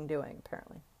fucking doing,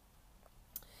 apparently.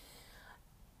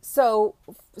 So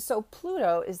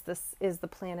Pluto is the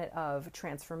planet of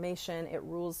transformation. It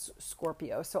rules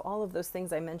Scorpio. So all of those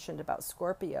things I mentioned about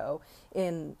Scorpio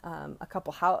in a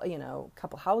couple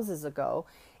houses ago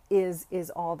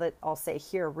is all that I'll say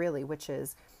here, really, which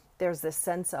is there's this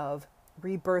sense of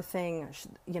rebirthing,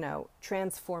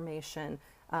 transformation.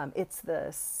 It's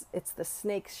the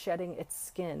snake shedding its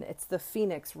skin. It's the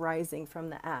phoenix rising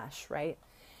from the ash, right?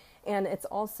 And it's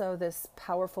also this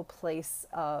powerful place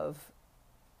of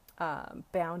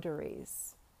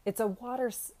boundaries. It's a water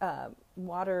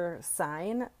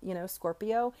sign,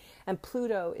 Scorpio, and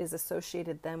Pluto is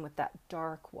associated then with that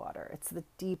dark water. It's the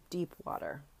deep, deep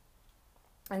water.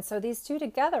 And so these two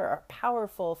together are a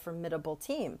powerful, formidable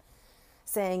team,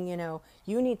 saying,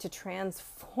 you need to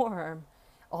transform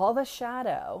all the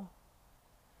shadow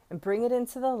and bring it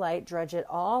into the light, dredge it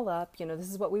all up.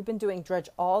 This is what we've been doing, dredge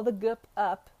all the goop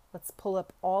up. Let's pull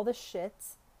up all the shit,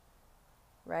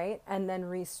 right? And then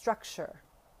restructure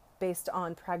based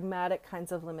on pragmatic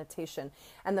kinds of limitation.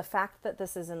 And the fact that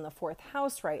this is in the 4th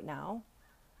house right now,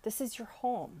 this is your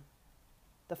home.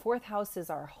 The 4th house is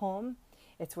our home.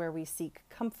 It's where we seek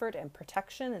comfort and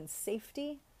protection and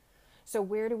safety. So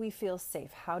where do we feel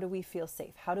safe? How do we feel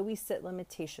safe? How do we set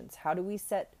limitations? How do we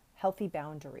set healthy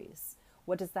boundaries?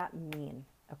 What does that mean?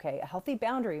 Okay, a healthy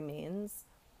boundary means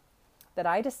that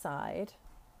I decide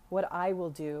what I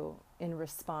will do in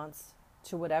response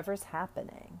to whatever's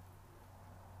happening.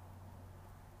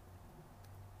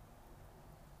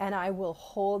 And I will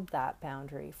hold that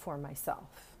boundary for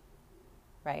myself,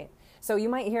 right? So you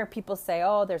might hear people say,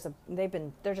 oh, they're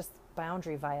just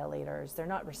boundary violators. They're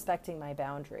not respecting my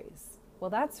boundaries. Well,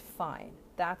 that's fine.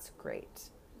 That's great,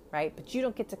 right? But you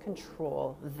don't get to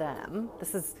control them.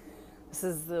 This is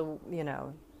the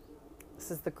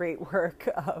great work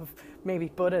of maybe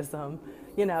Buddhism.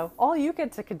 All you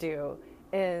get to do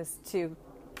is to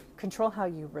control how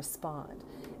you respond.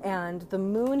 And the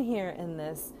moon here in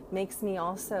this makes me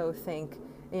also think,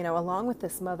 along with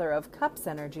this Mother of Cups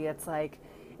energy, it's like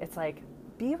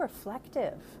be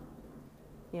reflective,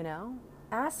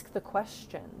 ask the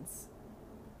questions.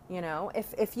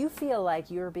 If you feel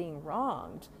like you're being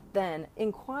wronged, then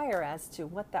inquire as to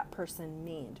what that person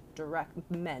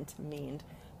meant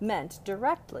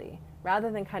directly,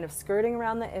 rather than kind of skirting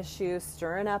around the issue,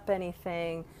 stirring up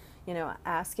anything,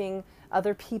 asking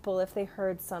other people if they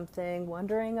heard something,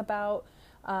 wondering about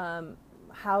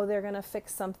how they're going to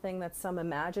fix something that's some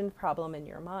imagined problem in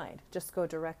your mind. Just go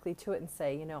directly to it and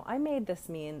say, I made this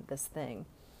mean this thing.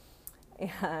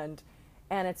 And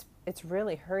it's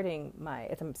really hurting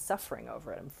I'm suffering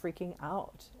over it. I'm freaking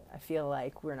out. I feel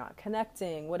like we're not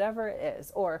connecting, whatever it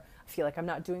is. Or I feel like I'm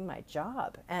not doing my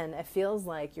job. And it feels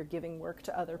like you're giving work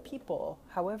to other people,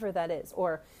 however that is.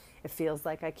 Or it feels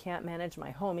like I can't manage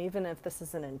my home, even if this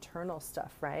is an internal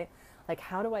stuff, right? Like,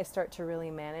 how do I start to really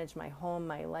manage my home,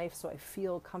 my life, so I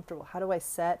feel comfortable? How do I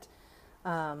set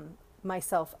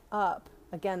myself up?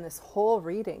 Again, this whole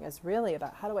reading is really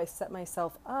about how do I set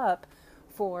myself up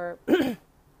for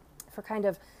for kind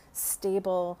of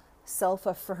stable,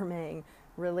 self-affirming,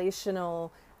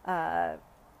 relational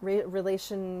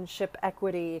relationship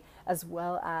equity, as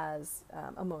well as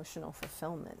emotional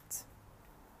fulfillment.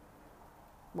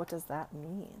 What does that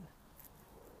mean,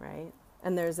 right?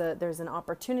 And there's an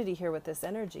opportunity here with this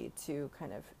energy to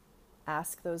kind of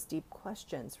ask those deep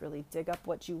questions, really dig up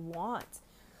what you want.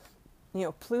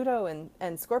 Pluto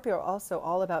and Scorpio are also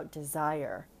all about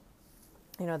desire.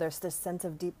 There's this sense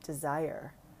of deep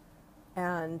desire.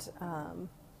 And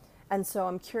so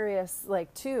I'm curious,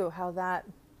 too, how that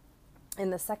in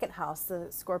the 2nd house, the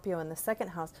Scorpio in the 2nd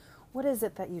house, what is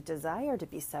it that you desire to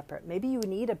be separate? Maybe you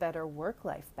need a better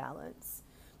work-life balance.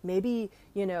 Maybe,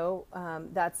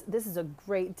 this is a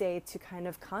great day to kind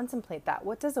of contemplate that.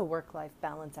 What does a work-life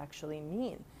balance actually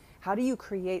mean? How do you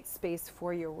create space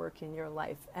for your work in your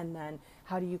life? And then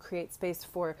how do you create space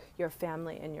for your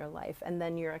family in your life? And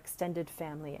then your extended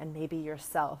family and maybe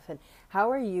yourself? And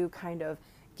how are you kind of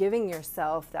giving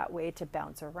yourself that way to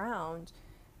bounce around,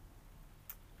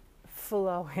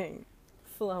 flowing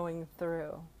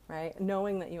through, right?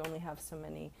 Knowing that you only have so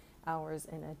many hours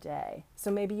in a day.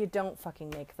 So maybe you don't fucking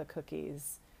make the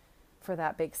cookies for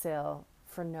that bake sale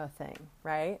for nothing,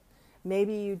 right?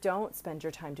 Maybe you don't spend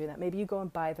your time doing that. Maybe you go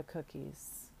and buy the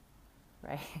cookies,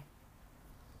 right?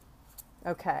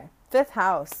 Okay, 5th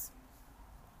house.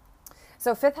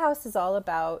 So fifth house is all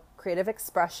about creative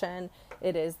expression.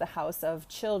 It is the house of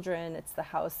children. It's the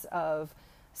house of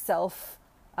self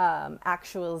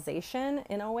actualization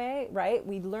in a way, right?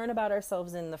 We learn about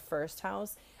ourselves in the first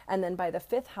house. And then by the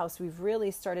fifth house, we've really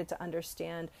started to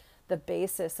understand the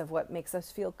basis of what makes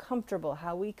us feel comfortable,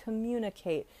 how we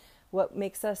communicate, what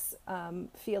makes us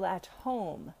feel at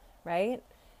home, right?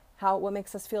 What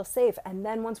makes us feel safe. And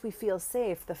then once we feel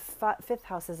safe, the fifth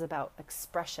house is about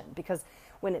expression, because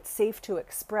when it's safe to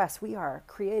express, we are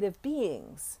creative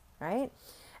beings, right?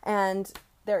 And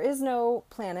there is no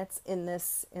planets in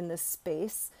this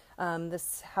space.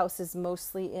 This house is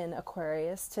mostly in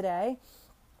Aquarius today.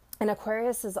 And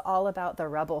Aquarius is all about the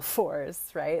rebel force,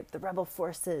 right? The rebel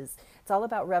forces. It's all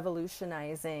about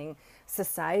revolutionizing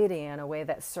society in a way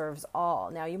that serves all.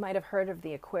 Now, you might have heard of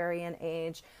the Aquarian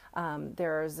age.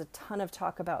 There's a ton of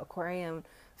talk about Aquarian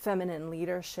feminine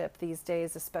leadership these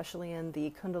days, especially in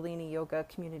the Kundalini yoga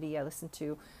community. I listen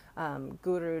to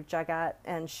Guru Jagat,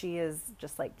 and she is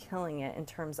just like killing it in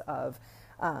terms of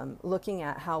looking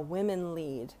at how women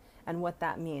lead and what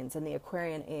that means in the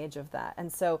Aquarian age of that.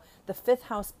 And so the fifth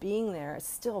house being there is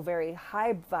still very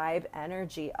high vibe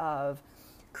energy of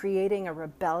creating a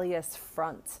rebellious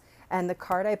front. And the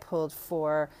card I pulled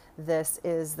for this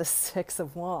is the Six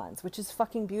of Wands, which is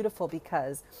fucking beautiful,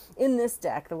 because in this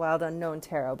deck, the Wild Unknown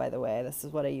Tarot, by the way, this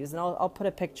is what I use. And I'll put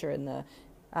a picture in the,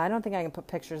 I don't think I can put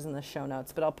pictures in the show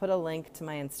notes, but I'll put a link to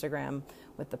my Instagram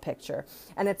with the picture.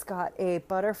 And it's got a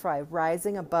butterfly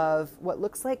rising above what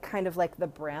looks like kind of like the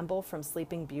bramble from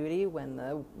Sleeping Beauty when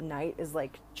the night is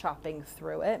like chopping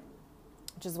through it,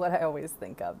 which is what I always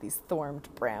think of, these thorned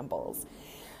brambles.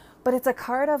 But it's a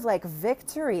card of like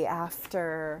victory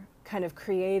after kind of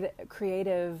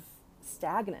creative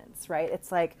stagnance, right?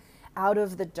 It's like out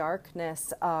of the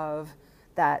darkness of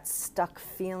that stuck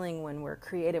feeling when we're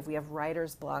creative, we have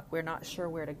writer's block, we're not sure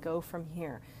where to go from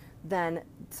here. Then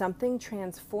something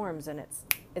transforms and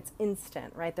it's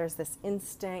instant, right? There's this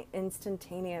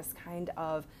instantaneous kind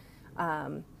of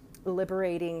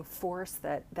liberating force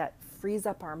that frees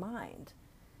up our mind.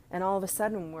 And all of a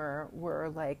sudden we're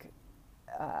like,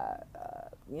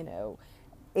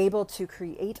 able to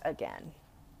create again.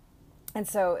 And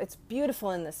so it's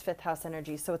beautiful in this fifth house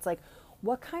energy. So it's like,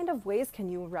 what kind of ways can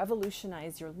you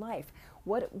revolutionize your life?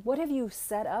 What have you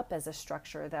set up as a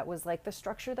structure that was like the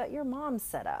structure that your mom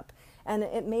set up? And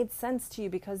it made sense to you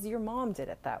because your mom did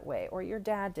it that way, or your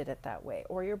dad did it that way,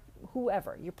 or your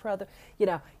whoever, your brother,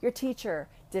 your teacher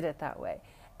did it that way.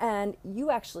 And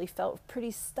you actually felt pretty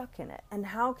stuck in it. And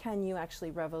how can you actually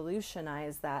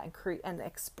revolutionize that and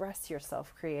express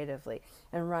yourself creatively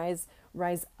and rise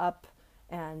up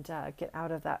and get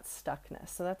out of that stuckness?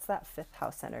 So that's that fifth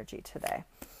house energy today.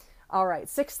 All right,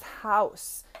 sixth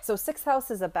house. So sixth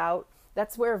house is about,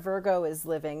 that's where Virgo is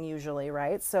living usually,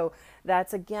 right? So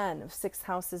that's, again, sixth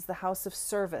house is the house of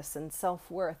service and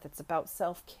self-worth. It's about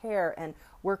self-care and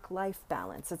work-life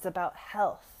balance. It's about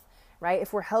health, right?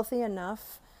 If we're healthy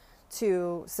enough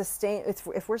to sustain,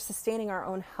 if we're sustaining our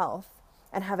own health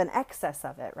and have an excess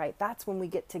of it, right? That's when we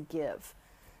get to give.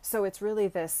 So it's really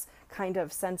this kind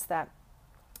of sense that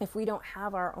if we don't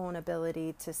have our own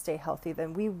ability to stay healthy,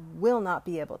 then we will not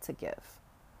be able to give,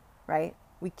 right?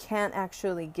 We can't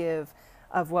actually give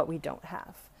of what we don't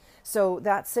have. So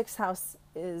that sixth house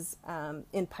is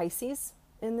in Pisces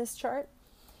in this chart.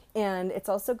 And it's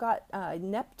also got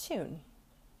Neptune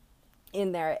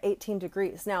in there at 18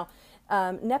 degrees. Now,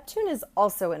 Neptune is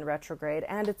also in retrograde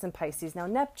and it's in Pisces. Now,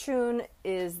 Neptune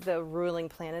is the ruling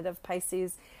planet of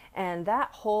Pisces. And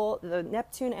the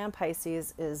Neptune and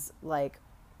Pisces is like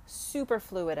super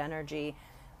fluid energy,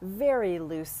 very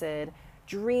lucid,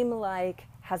 dreamlike,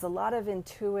 has a lot of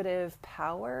intuitive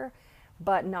power,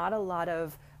 but not a lot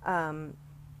of kind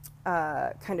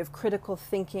of critical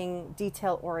thinking,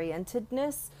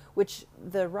 detail-orientedness, which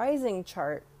the rising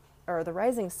chart, or the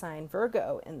rising sign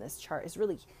Virgo in this chart, is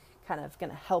really kind of going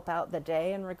to help out the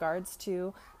day in regards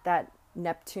to that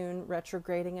Neptune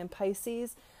retrograding in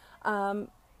Pisces.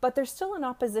 But there's still an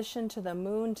opposition to the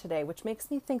moon today, which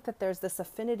makes me think that there's this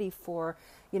affinity for,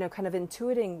 kind of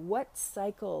intuiting what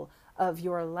cycle of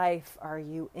your life are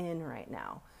you in right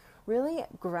now. Really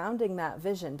grounding that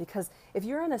vision, because if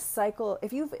you're in a cycle,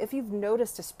 if you've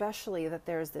noticed especially that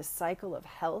there's this cycle of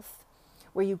health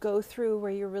where you go through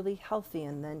where you're really healthy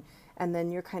and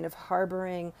then you're kind of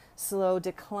harboring slow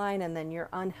decline and then you're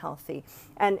unhealthy.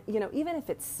 And, even if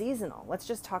it's seasonal, let's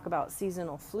just talk about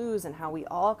seasonal flus and how we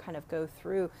all kind of go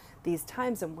through these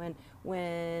times. And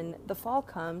when the fall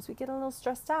comes, we get a little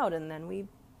stressed out and then we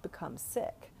become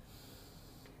sick.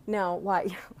 Now, why?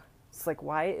 It's like,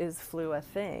 why is flu a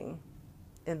thing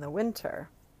in the winter?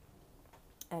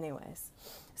 Anyways,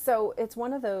 So it's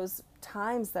one of those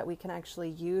times that we can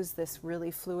actually use this really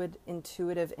fluid,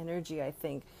 intuitive energy, I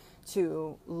think,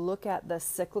 to look at the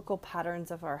cyclical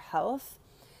patterns of our health,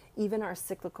 even our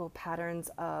cyclical patterns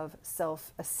of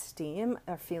self-esteem,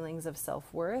 our feelings of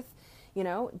self-worth. You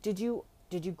know, did you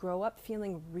grow up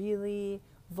feeling really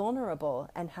vulnerable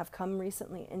and have come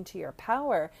recently into your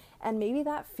power? And maybe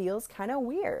that feels kind of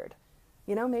weird.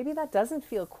 You know, maybe that doesn't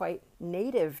feel quite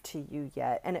native to you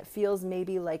yet. And it feels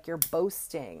maybe like you're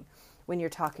boasting when you're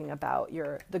talking about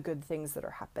the good things that are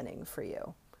happening for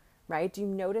you, right? Do you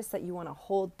notice that you want to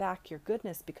hold back your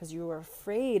goodness because you are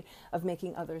afraid of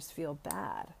making others feel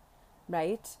bad,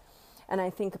 right? And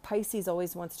I think Pisces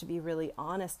always wants to be really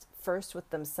honest first with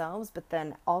themselves, but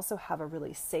then also have a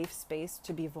really safe space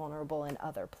to be vulnerable in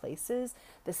other places.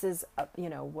 This is,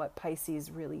 what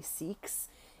Pisces really seeks,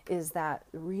 is that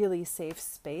really safe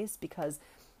space, because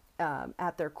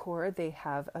at their core, they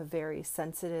have a very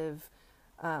sensitive,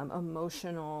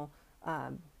 emotional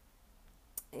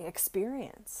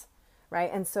experience,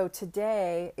 right? And so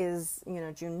today is,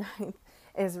 June 9th,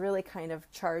 is really kind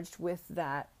of charged with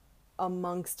that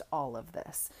amongst all of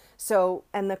this. So,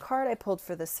 and the card I pulled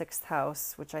for the 6th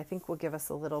house, which I think will give us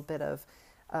a little bit of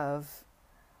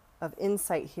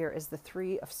insight here, is the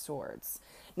 3 of Swords.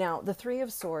 Now, the 3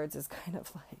 of Swords is kind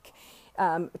of like,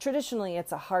 traditionally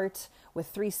it's a heart with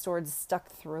 3 swords stuck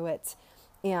through it.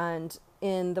 And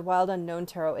in the Wild Unknown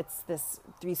Tarot, it's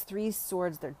these 3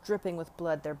 swords, they're dripping with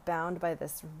blood. They're bound by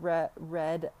this red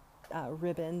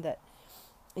ribbon that,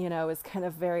 is kind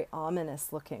of very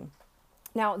ominous looking.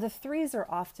 Now, the 3s are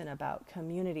often about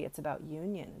community. It's about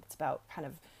union. It's about kind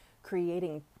of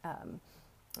creating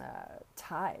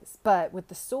ties. But with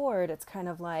the sword, it's kind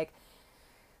of like,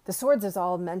 the swords is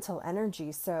all mental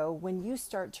energy. So when you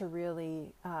start to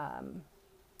really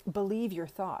believe your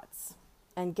thoughts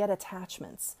and get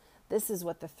attachments, this is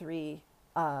what the 3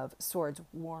 of Swords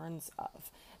warns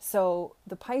of. So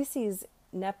the Pisces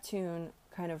Neptune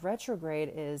kind of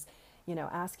retrograde is,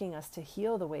 asking us to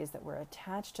heal the ways that we're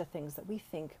attached to things that we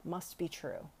think must be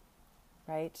true,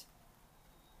 right?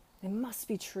 It must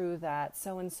be true that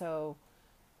so-and-so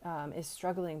is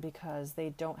struggling because they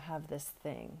don't have this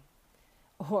thing.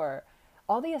 Or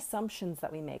all the assumptions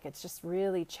that we make. It's just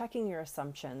really checking your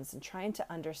assumptions and trying to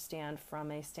understand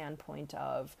from a standpoint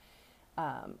of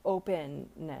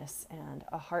openness and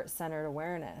a heart-centered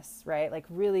awareness, right? Like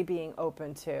really being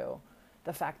open to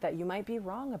the fact that you might be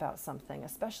wrong about something,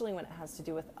 especially when it has to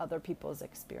do with other people's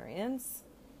experience,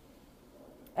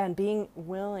 and being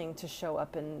willing to show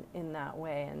up in that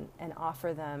way and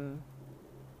offer them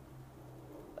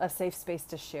a safe space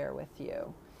to share with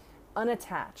you,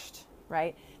 unattached,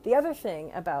 right? The other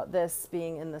thing about this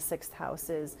being in the 6th house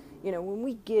is, when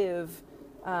we give,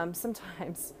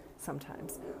 sometimes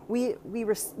we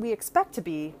expect to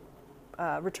be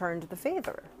returned the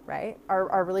favor, right?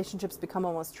 Our relationships become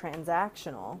almost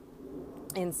transactional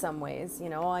in some ways.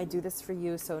 I do this for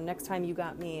you, so next time you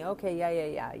got me, okay,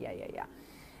 yeah.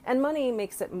 And money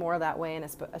makes it more that way, and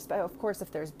of course,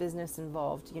 if there's business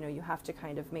involved, you have to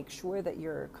kind of make sure that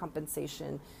your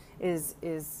compensation is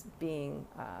being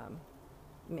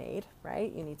made,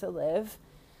 right? You need to live.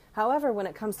 However, when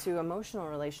it comes to emotional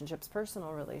relationships,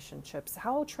 personal relationships,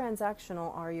 how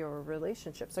transactional are your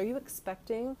relationships? Are you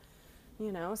expecting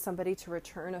somebody to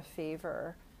return a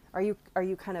favor? Are you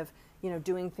kind of,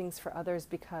 doing things for others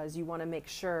because you want to make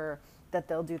sure that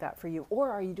they'll do that for you? Or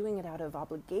are you doing it out of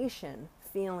obligation,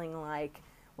 feeling like,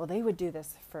 well, they would do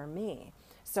this for me,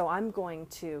 so I'm going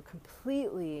to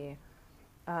completely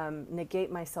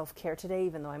negate my self-care today,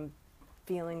 even though I'm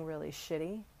feeling really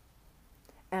shitty,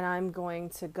 and I'm going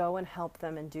to go and help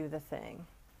them and do the thing.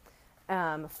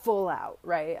 Full out,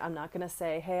 right? I'm not going to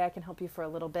say, hey, I can help you for a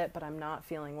little bit, but I'm not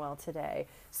feeling well today.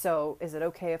 So is it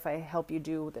okay if I help you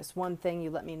do this one thing? You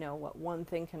let me know what one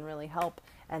thing can really help,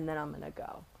 and then I'm going to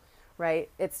go, right?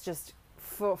 It's just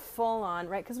full on,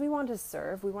 right? Because we want to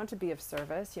serve. We want to be of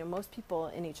service. Most people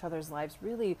in each other's lives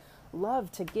really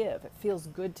love to give. It feels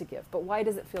good to give. But why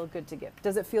does it feel good to give?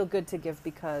 Does it feel good to give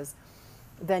because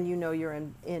then you're you're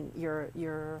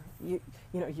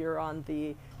on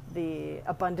the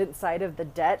abundant side of the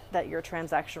debt that your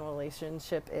transactional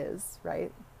relationship is,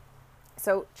 right?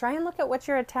 So try and look at what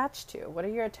you're attached to. What are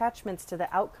your attachments to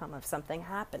the outcome of something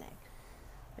happening?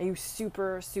 Are you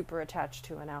super, super attached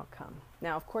to an outcome?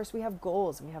 Now, of course, we have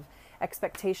goals and we have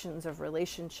expectations of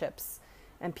relationships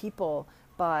and people,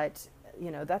 but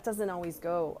that doesn't always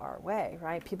go our way,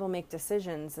 right? People make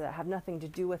decisions that have nothing to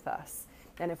do with us.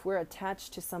 And if we're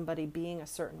attached to somebody being a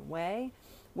certain way,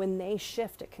 when they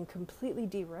shift, it can completely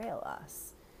derail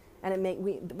us.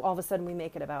 And all of a sudden we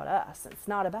make it about us. It's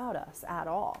not about us at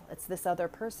all. It's this other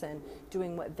person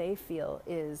doing what they feel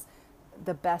is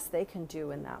the best they can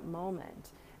do in that moment.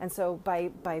 And so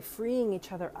by freeing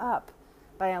each other up,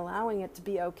 by allowing it to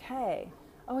be okay.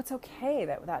 Oh, it's okay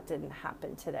that didn't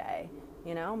happen today.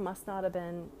 Must not have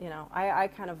been, I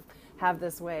kind of have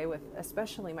this way with,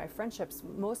 especially my friendships.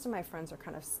 Most of my friends are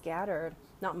kind of scattered,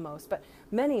 not most, but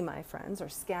many of my friends are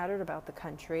scattered about the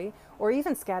country or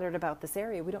even scattered about this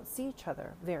area. We don't see each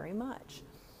other very much.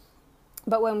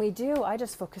 But when we do, I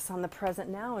just focus on the present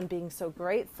now and being so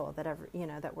grateful that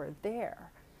that we're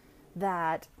there,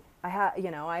 that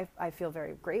I feel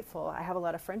very grateful. I have a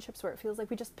lot of friendships where it feels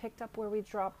like we just picked up where we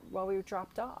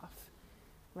dropped off,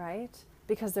 right?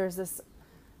 Because there's this,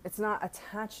 it's not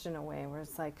attached in a way where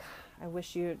it's like, I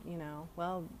wish you'd,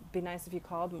 well, be nice if you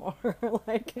called more.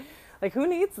 like who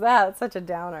needs that? It's such a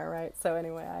downer, right? So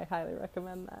anyway, I highly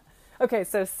recommend that. Okay,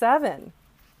 so 7,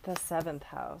 the 7th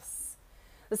house.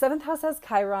 The 7th house has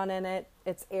Chiron in it.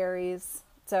 It's Aries.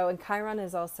 So, and Chiron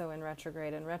is also in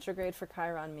retrograde. And retrograde for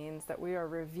Chiron means that we are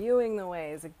reviewing the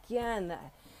ways. Again,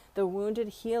 that the wounded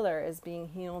healer is being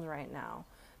healed right now.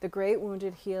 The great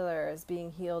wounded healer is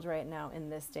being healed right now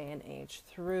in this day and age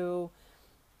through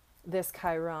this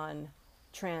Chiron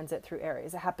transit through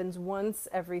Aries. It happens once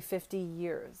every 50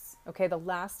 years. Okay, the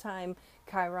last time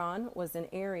Chiron was in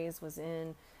Aries was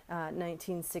in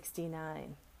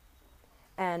 1969.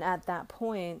 And at that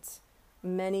point,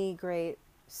 many great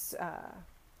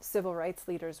civil rights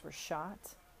leaders were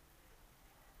shot.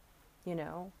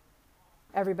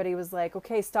 Everybody was like,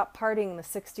 okay, stop partying. The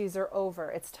 60s are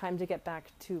over. It's time to get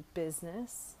back to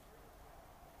business.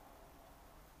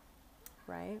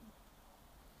 Right?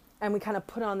 And we kind of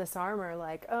put on this armor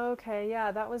like, oh, okay,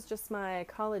 yeah, that was just my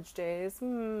college days.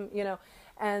 And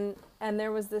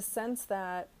there was this sense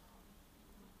that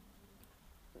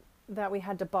we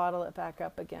had to bottle it back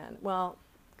up again. Well,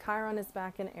 Chiron is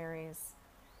back in Aries.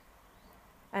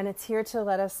 And it's here to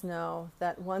let us know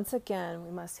that once again,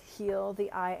 we must heal the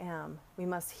I am. We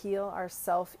must heal our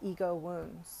self-ego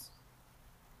wounds.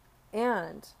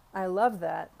 And I love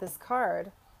that this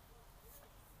card,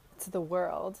 it's the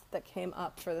World that came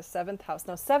up for the 7th house.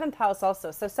 Now, 7th house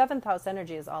also. So 7th house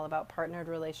energy is all about partnered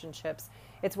relationships.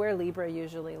 It's where Libra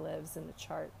usually lives in the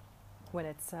chart when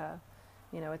it's,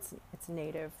 it's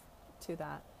native to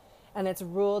that. And it's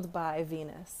ruled by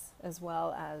Venus as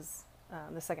well as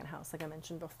the 2nd house, like I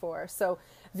mentioned before. So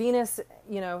Venus,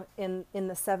 in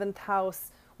the 7th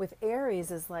house with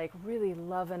Aries is like really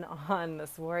loving on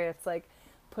this warrior. It's like,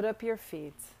 put up your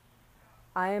feet.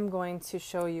 I am going to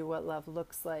show you what love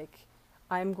looks like.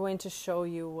 I'm going to show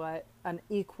you what an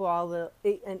equal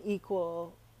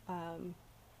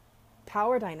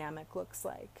power dynamic looks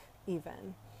like,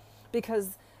 even.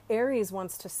 Because Aries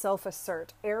wants to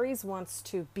self-assert. Aries wants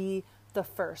to be the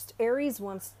first. Aries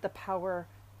wants the power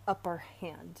upper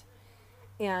hand.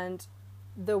 And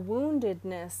the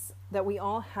woundedness that we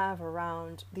all have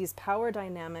around these power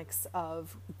dynamics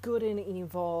of good and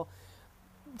evil,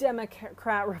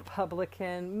 Democrat,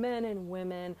 Republican, men and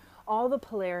women, all the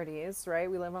polarities,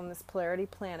 right? We live on this polarity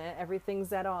planet.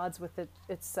 Everything's at odds with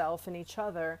itself and each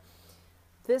other.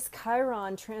 This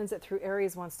Chiron transit through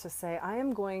Aries wants to say, I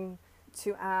am going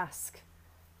to ask,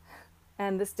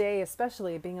 and this day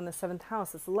especially being in the 7th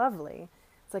house is lovely.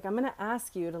 It's like, I'm going to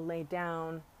ask you to lay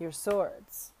down your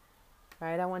swords,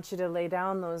 right? I want you to lay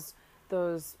down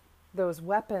those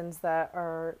weapons that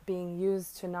are being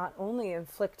used to not only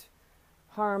inflict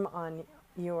harm on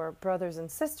your brothers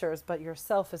and sisters, but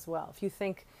yourself as well. If you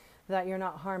think that you're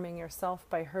not harming yourself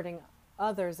by hurting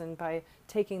others and by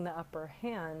taking the upper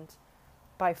hand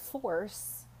by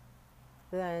force,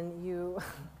 then you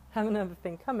have another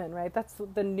thing coming, right? That's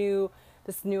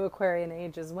this new Aquarian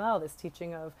age as well, this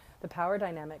teaching of the power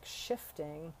dynamic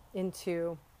shifting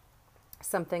into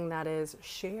something that is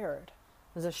shared.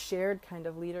 There's a shared kind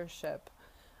of leadership,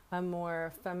 a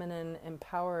more feminine,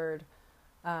 empowered,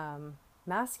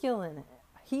 masculine,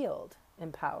 healed,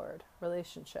 empowered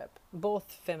relationship.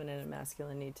 Both feminine and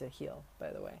masculine need to heal,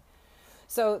 by the way.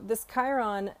 So this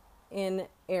Chiron in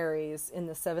Aries in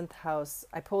the 7th house,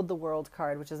 I pulled the World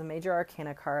card, which is a major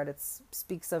arcana card. It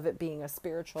speaks of it being a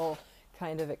spiritual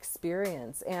kind of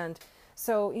experience. And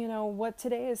so, what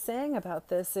today is saying about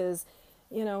this is,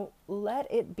 let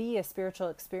it be a spiritual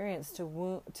experience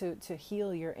to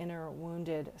heal your inner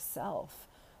wounded self.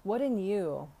 What in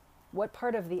you, what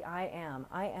part of the I am?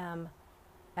 I am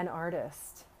an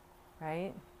artist,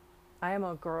 right? I am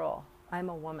a girl. I'm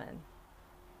a woman.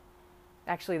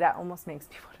 Actually, that almost makes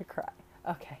me want to cry.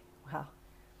 Okay, wow.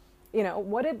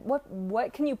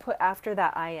 What can you put after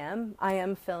that I am? I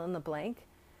am fill in the blank.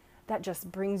 That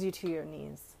just brings you to your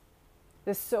knees.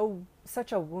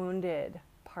 such a wounded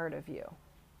part of you.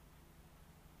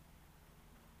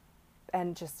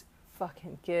 And just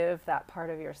fucking give that part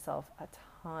of yourself a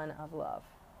ton of love.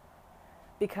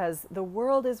 Because the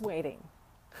world is waiting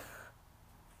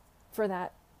for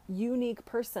that unique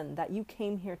person that you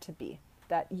came here to be,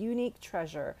 that unique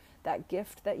treasure, that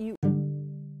gift that you...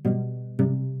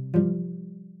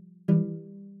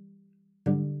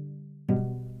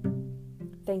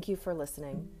 Thank you for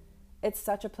listening. It's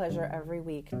such a pleasure every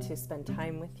week to spend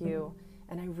time with you,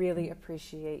 and I really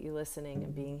appreciate you listening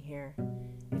and being here.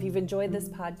 If you've enjoyed this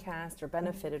podcast or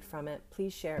benefited from it,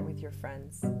 please share it with your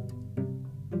friends.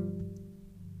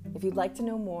 If you'd like to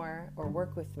know more or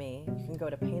work with me, you can go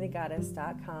to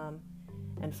paintedgoddess.com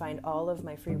and find all of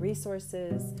my free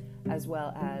resources, as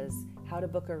well as how to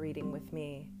book a reading with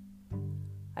me.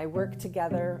 I work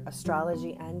together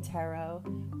astrology and tarot,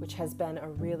 which has been a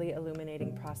really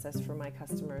illuminating process for my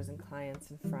customers and clients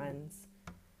and friends.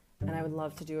 And I would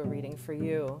love to do a reading for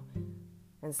you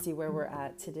and see where we're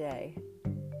at today.